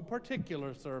called to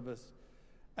particular service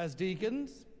as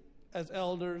deacons, as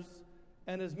elders,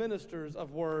 and as ministers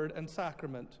of word and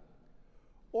sacrament.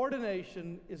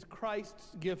 Ordination is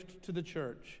Christ's gift to the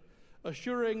church,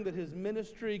 assuring that his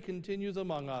ministry continues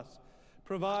among us,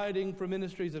 providing for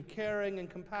ministries of caring and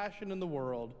compassion in the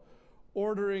world,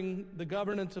 ordering the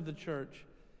governance of the church,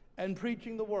 and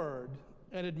preaching the word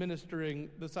and administering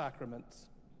the sacraments.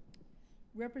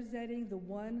 Representing the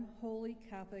one holy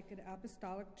Catholic and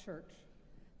Apostolic Church,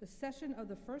 the session of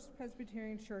the First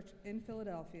Presbyterian Church in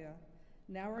Philadelphia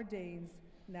now ordains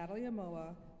Natalie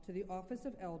Amoa to the office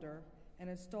of elder and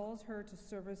installs her to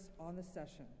service on the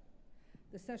session.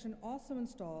 The session also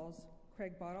installs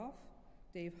Craig Botoff,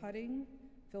 Dave Hudding,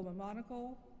 Phil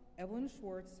Monaco, Evelyn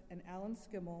Schwartz, and Alan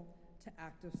Skimmel to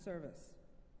active service.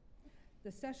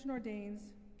 The session ordains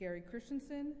Gary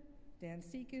Christensen, Dan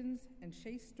Seekins, and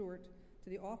Chase Stewart to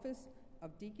the office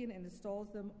of deacon and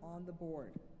installs them on the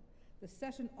board. The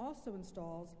session also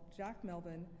installs Jack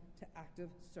Melvin to active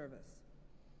service.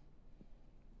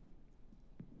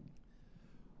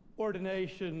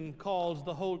 Ordination calls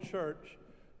the whole church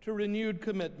to renewed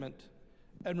commitment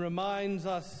and reminds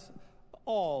us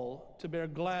all to bear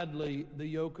gladly the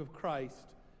yoke of Christ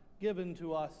given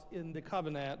to us in the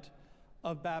covenant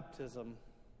of baptism.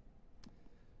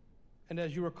 And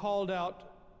as you are called out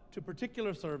to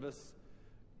particular service,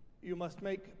 you must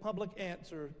make public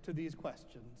answer to these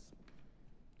questions.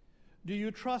 Do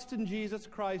you trust in Jesus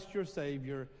Christ, your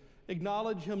Savior,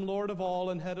 acknowledge him Lord of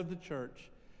all and head of the church,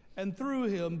 and through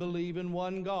him believe in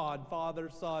one God, Father,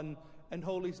 Son, and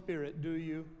Holy Spirit? Do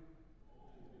you?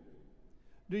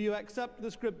 Do you accept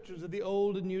the scriptures of the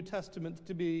Old and New Testaments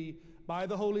to be, by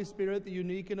the Holy Spirit, the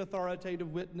unique and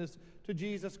authoritative witness to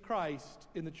Jesus Christ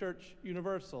in the Church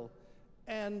Universal,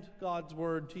 and God's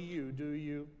word to you? Do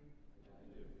you?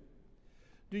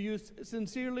 Do you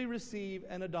sincerely receive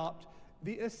and adopt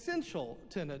the essential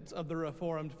tenets of the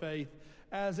Reformed faith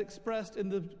as expressed in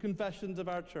the confessions of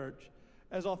our church,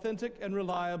 as authentic and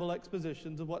reliable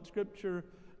expositions of what Scripture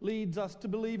leads us to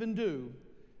believe and do?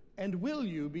 And will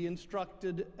you be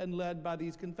instructed and led by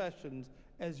these confessions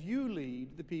as you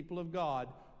lead the people of God?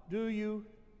 Do you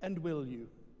and will you?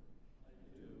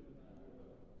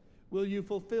 Will you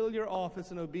fulfill your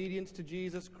office in obedience to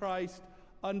Jesus Christ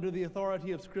under the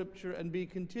authority of Scripture and be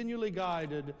continually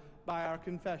guided by our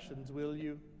confessions? Will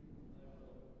you?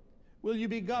 Will you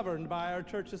be governed by our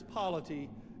church's polity,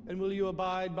 and will you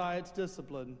abide by its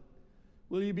discipline?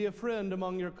 Will you be a friend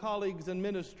among your colleagues in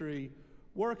ministry,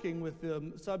 working with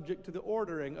them subject to the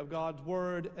ordering of God's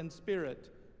word and spirit?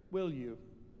 Will you?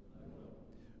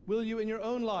 Will you in your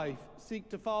own life seek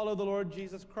to follow the Lord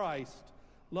Jesus Christ,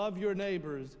 love your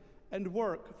neighbors, and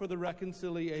work for the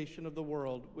reconciliation of the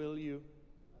world? Will you?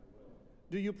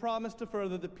 Do you promise to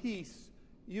further the peace,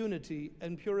 unity,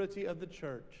 and purity of the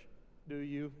church? Do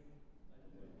you?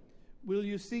 Will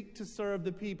you seek to serve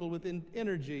the people with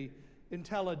energy,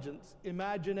 intelligence,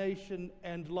 imagination,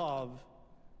 and love?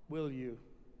 Will you?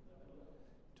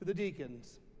 To the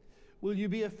deacons, will you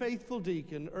be a faithful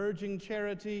deacon, urging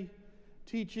charity,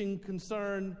 teaching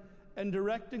concern, and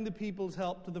directing the people's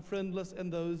help to the friendless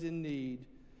and those in need?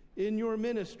 In your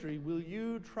ministry, will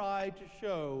you try to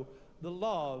show the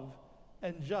love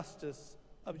and justice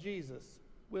of Jesus?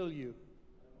 Will you?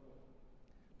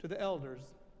 To the elders,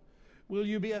 will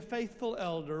you be a faithful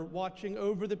elder, watching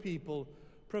over the people,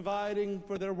 providing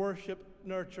for their worship,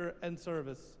 nurture, and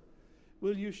service?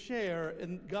 Will you share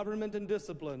in government and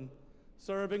discipline,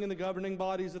 serving in the governing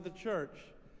bodies of the church?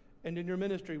 And in your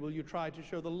ministry, will you try to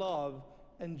show the love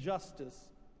and justice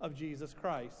of Jesus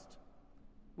Christ?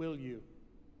 Will you?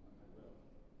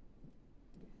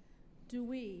 Do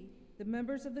we, the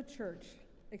members of the church,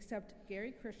 accept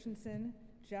Gary Christensen,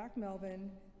 Jack Melvin,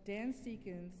 Dan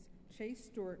Seekins, Chase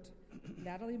Stewart,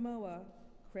 Natalie Moa,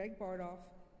 Craig Bardoff,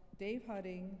 Dave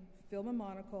Hudding, Phil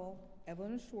Monacle,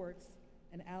 Evelyn Schwartz,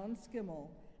 and Alan Skimmel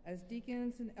as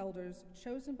deacons and elders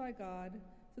chosen by God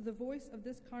through the voice of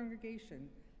this congregation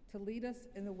to lead us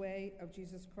in the way of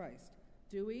Jesus Christ?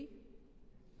 Do we?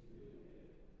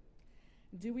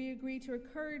 Do we agree to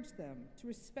encourage them to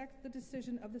respect the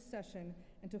decision of the session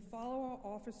and to follow our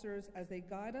officers as they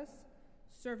guide us,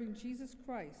 serving Jesus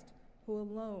Christ, who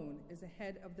alone is the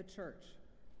head of the church?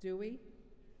 Do we?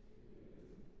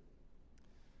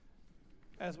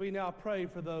 As we now pray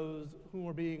for those who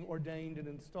are being ordained and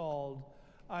installed,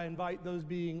 I invite those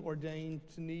being ordained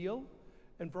to kneel,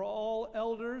 and for all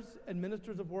elders and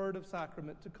ministers of word of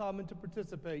sacrament to come and to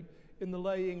participate in the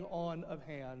laying on of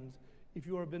hands. If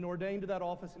you have been ordained to that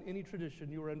office in any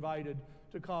tradition, you are invited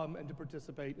to come and to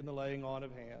participate in the laying on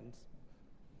of hands.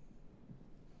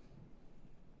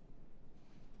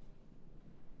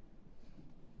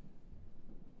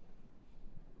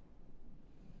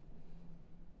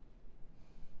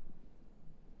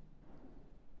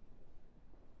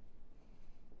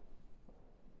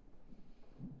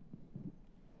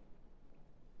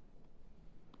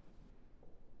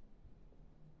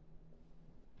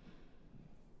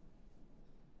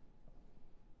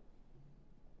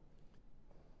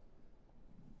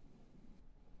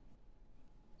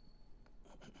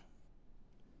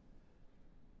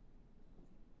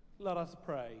 Let us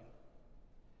pray.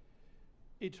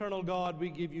 Eternal God,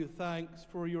 we give you thanks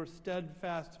for your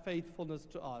steadfast faithfulness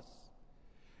to us.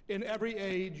 In every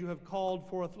age you have called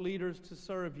forth leaders to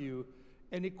serve you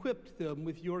and equipped them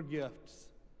with your gifts.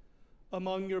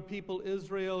 Among your people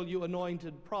Israel, you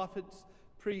anointed prophets,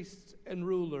 priests, and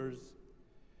rulers.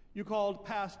 You called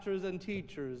pastors and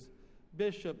teachers,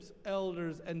 bishops,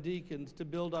 elders, and deacons to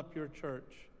build up your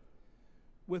church.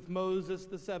 With Moses,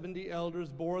 the 70 elders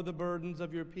bore the burdens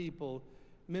of your people,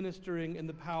 ministering in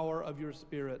the power of your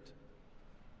Spirit.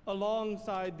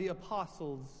 Alongside the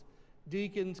apostles,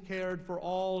 deacons cared for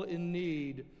all in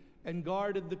need and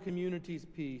guarded the community's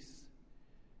peace.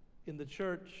 In the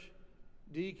church,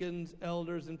 deacons,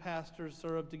 elders, and pastors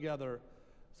served together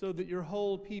so that your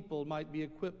whole people might be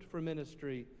equipped for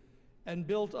ministry and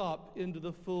built up into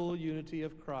the full unity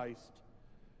of Christ.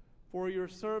 For your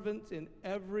servants in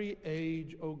every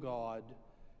age, O God,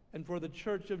 and for the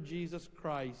Church of Jesus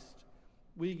Christ,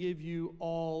 we give you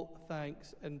all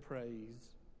thanks and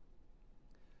praise.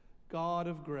 God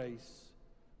of grace,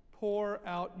 pour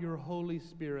out your Holy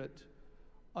Spirit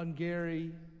on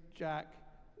Gary, Jack,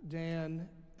 Dan,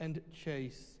 and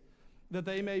Chase, that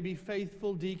they may be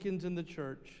faithful deacons in the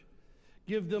church.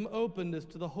 Give them openness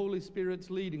to the Holy Spirit's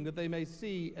leading, that they may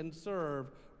see and serve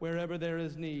wherever there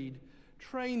is need.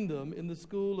 Train them in the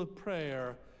school of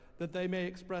prayer, that they may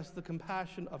express the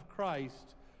compassion of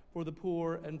Christ for the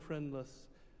poor and friendless,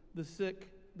 the sick,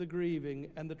 the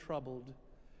grieving, and the troubled.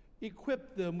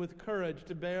 Equip them with courage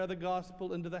to bear the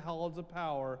gospel into the halls of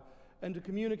power and to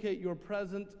communicate your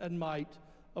presence and might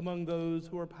among those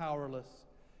who are powerless.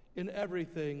 In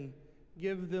everything,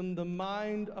 give them the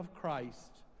mind of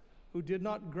Christ, who did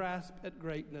not grasp at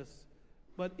greatness,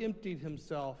 but emptied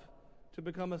himself to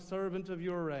become a servant of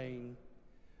your reign.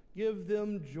 Give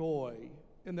them joy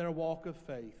in their walk of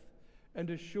faith and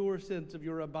a sure sense of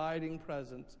your abiding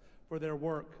presence for their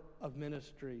work of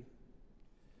ministry.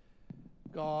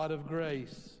 God of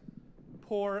grace,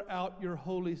 pour out your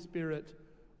Holy Spirit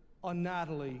on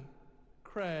Natalie,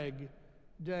 Craig,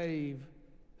 Dave,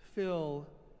 Phil,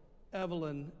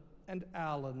 Evelyn, and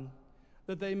Alan,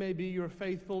 that they may be your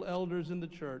faithful elders in the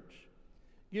church.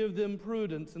 Give them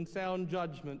prudence and sound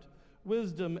judgment,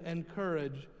 wisdom and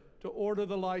courage to order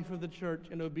the life of the church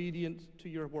in obedience to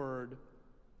your word.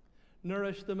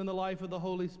 Nourish them in the life of the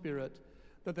Holy Spirit,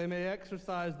 that they may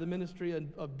exercise the ministry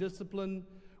of discipline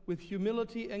with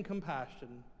humility and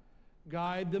compassion.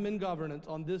 Guide them in governance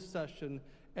on this session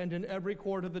and in every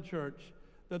court of the church,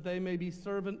 that they may be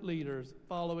servant leaders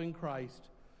following Christ,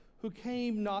 who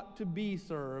came not to be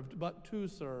served, but to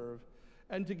serve,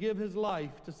 and to give his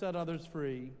life to set others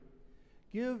free.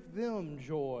 Give them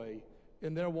joy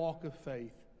in their walk of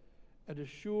faith, and a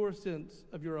sure sense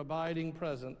of your abiding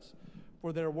presence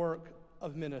for their work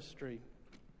of ministry.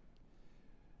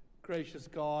 Gracious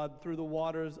God, through the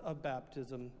waters of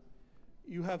baptism,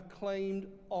 you have claimed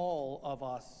all of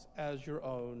us as your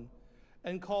own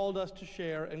and called us to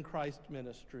share in Christ's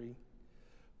ministry.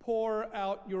 Pour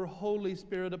out your Holy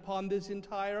Spirit upon this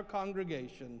entire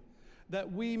congregation,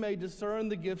 that we may discern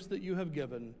the gifts that you have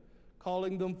given,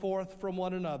 calling them forth from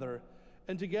one another,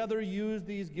 and together use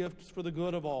these gifts for the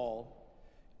good of all.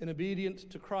 In obedience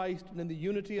to Christ and in the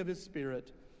unity of his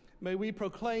Spirit, may we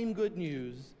proclaim good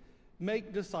news,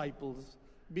 make disciples,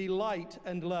 be light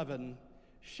and leaven,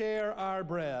 share our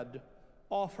bread,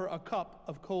 offer a cup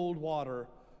of cold water,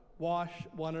 wash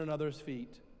one another's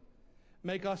feet.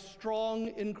 Make us strong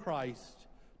in Christ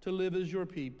to live as your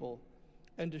people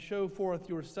and to show forth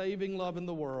your saving love in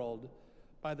the world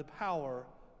by the power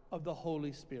of the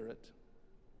Holy Spirit.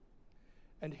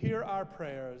 And hear our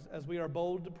prayers as we are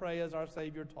bold to pray as our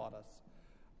Savior taught us.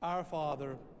 Our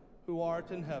Father, who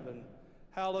art in heaven,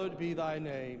 hallowed be thy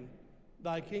name.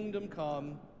 Thy kingdom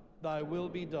come, thy will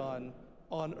be done,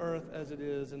 on earth as it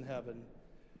is in heaven.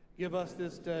 Give us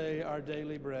this day our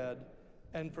daily bread,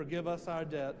 and forgive us our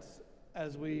debts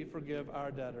as we forgive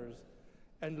our debtors.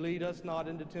 And lead us not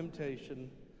into temptation,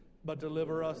 but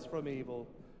deliver us from evil.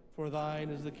 For thine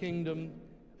is the kingdom,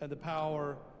 and the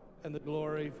power, and the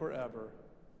glory forever.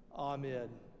 Amen.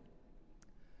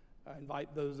 I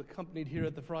invite those accompanied here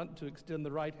at the front to extend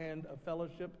the right hand of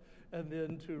fellowship and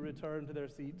then to return to their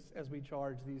seats as we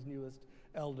charge these newest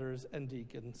elders and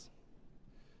deacons.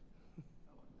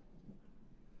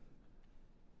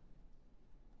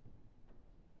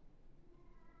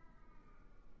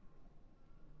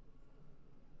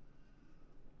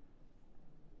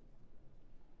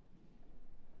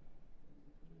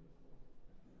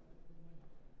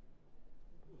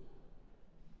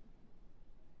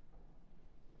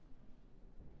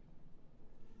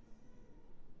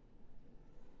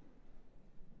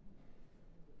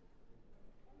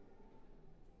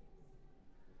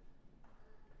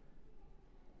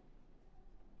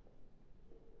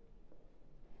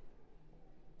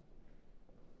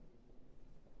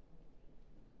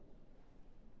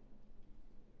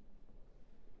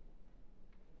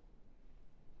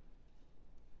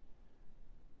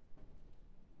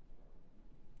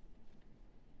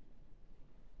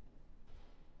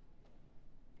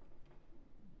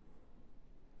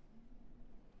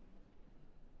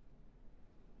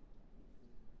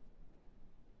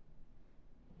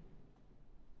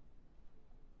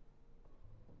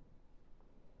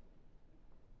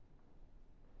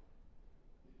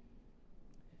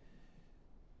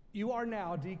 You are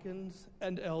now deacons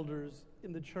and elders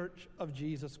in the Church of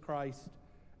Jesus Christ,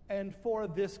 and for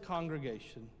this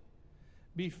congregation.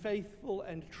 Be faithful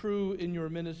and true in your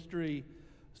ministry,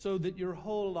 so that your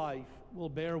whole life will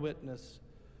bear witness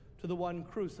to the one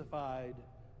crucified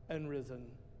and risen,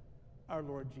 our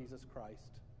Lord Jesus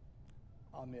Christ.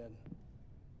 Amen.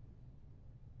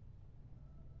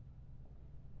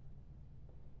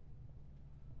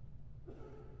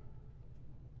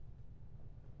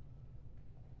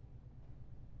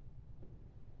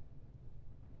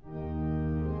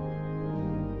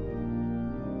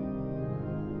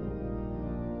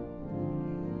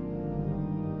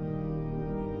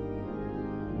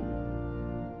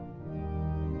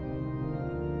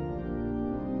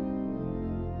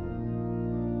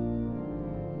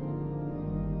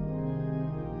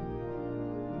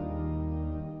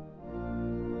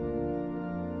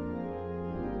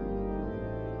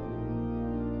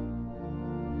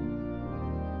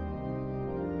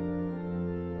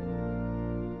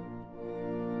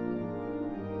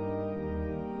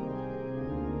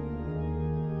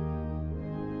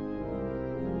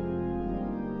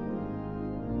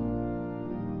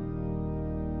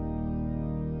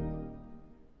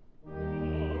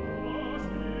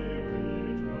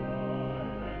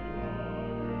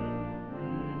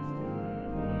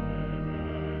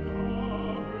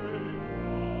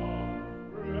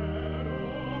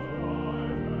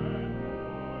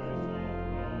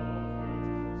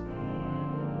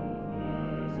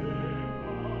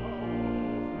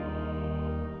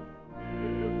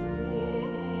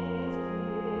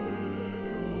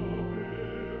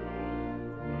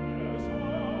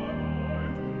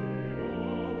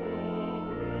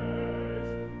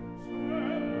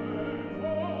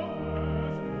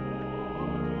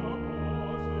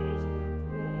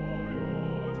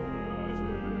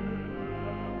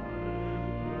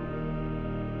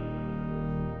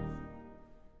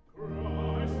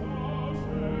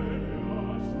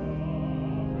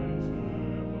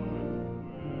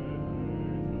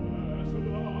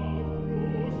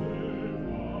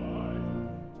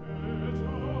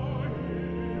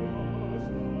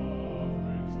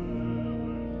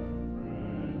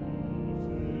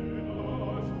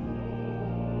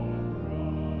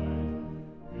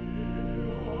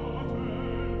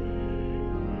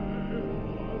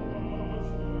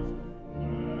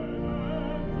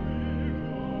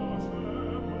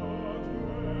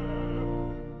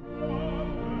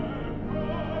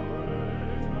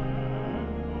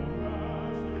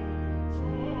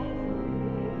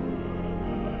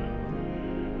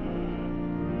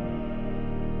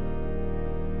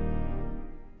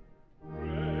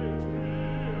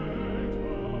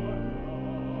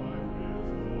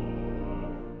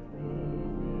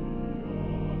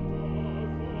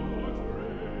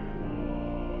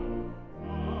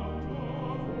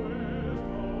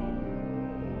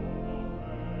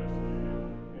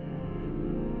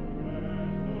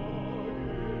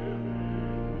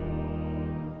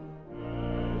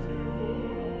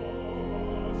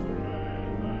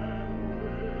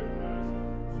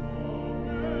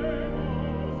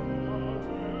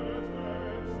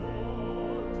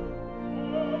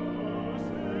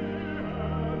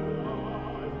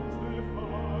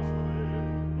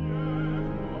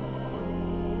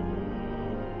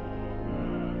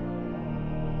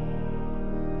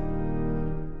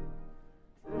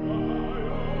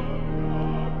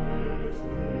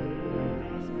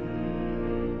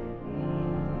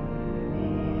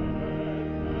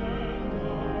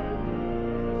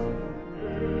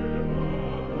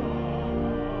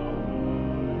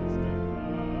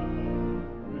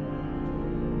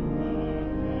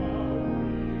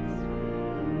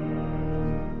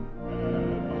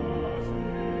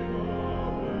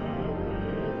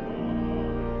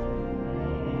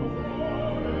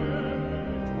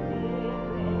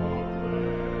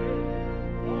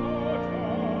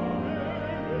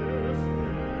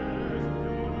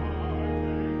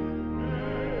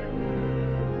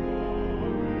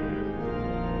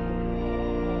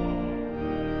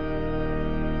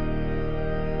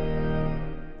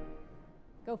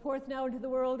 Go forth now into the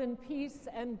world in peace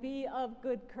and be of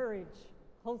good courage.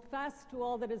 Hold fast to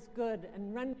all that is good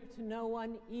and render to no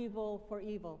one evil for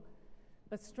evil.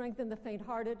 But strengthen the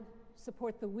faint-hearted,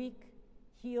 support the weak,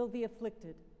 heal the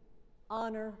afflicted,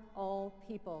 honor all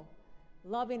people,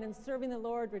 loving and serving the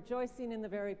Lord, rejoicing in the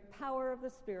very power of the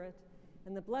Spirit,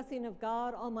 and the blessing of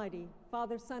God Almighty,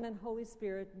 Father, Son, and Holy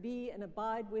Spirit be and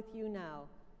abide with you now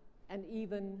and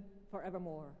even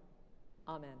forevermore.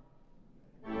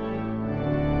 Amen.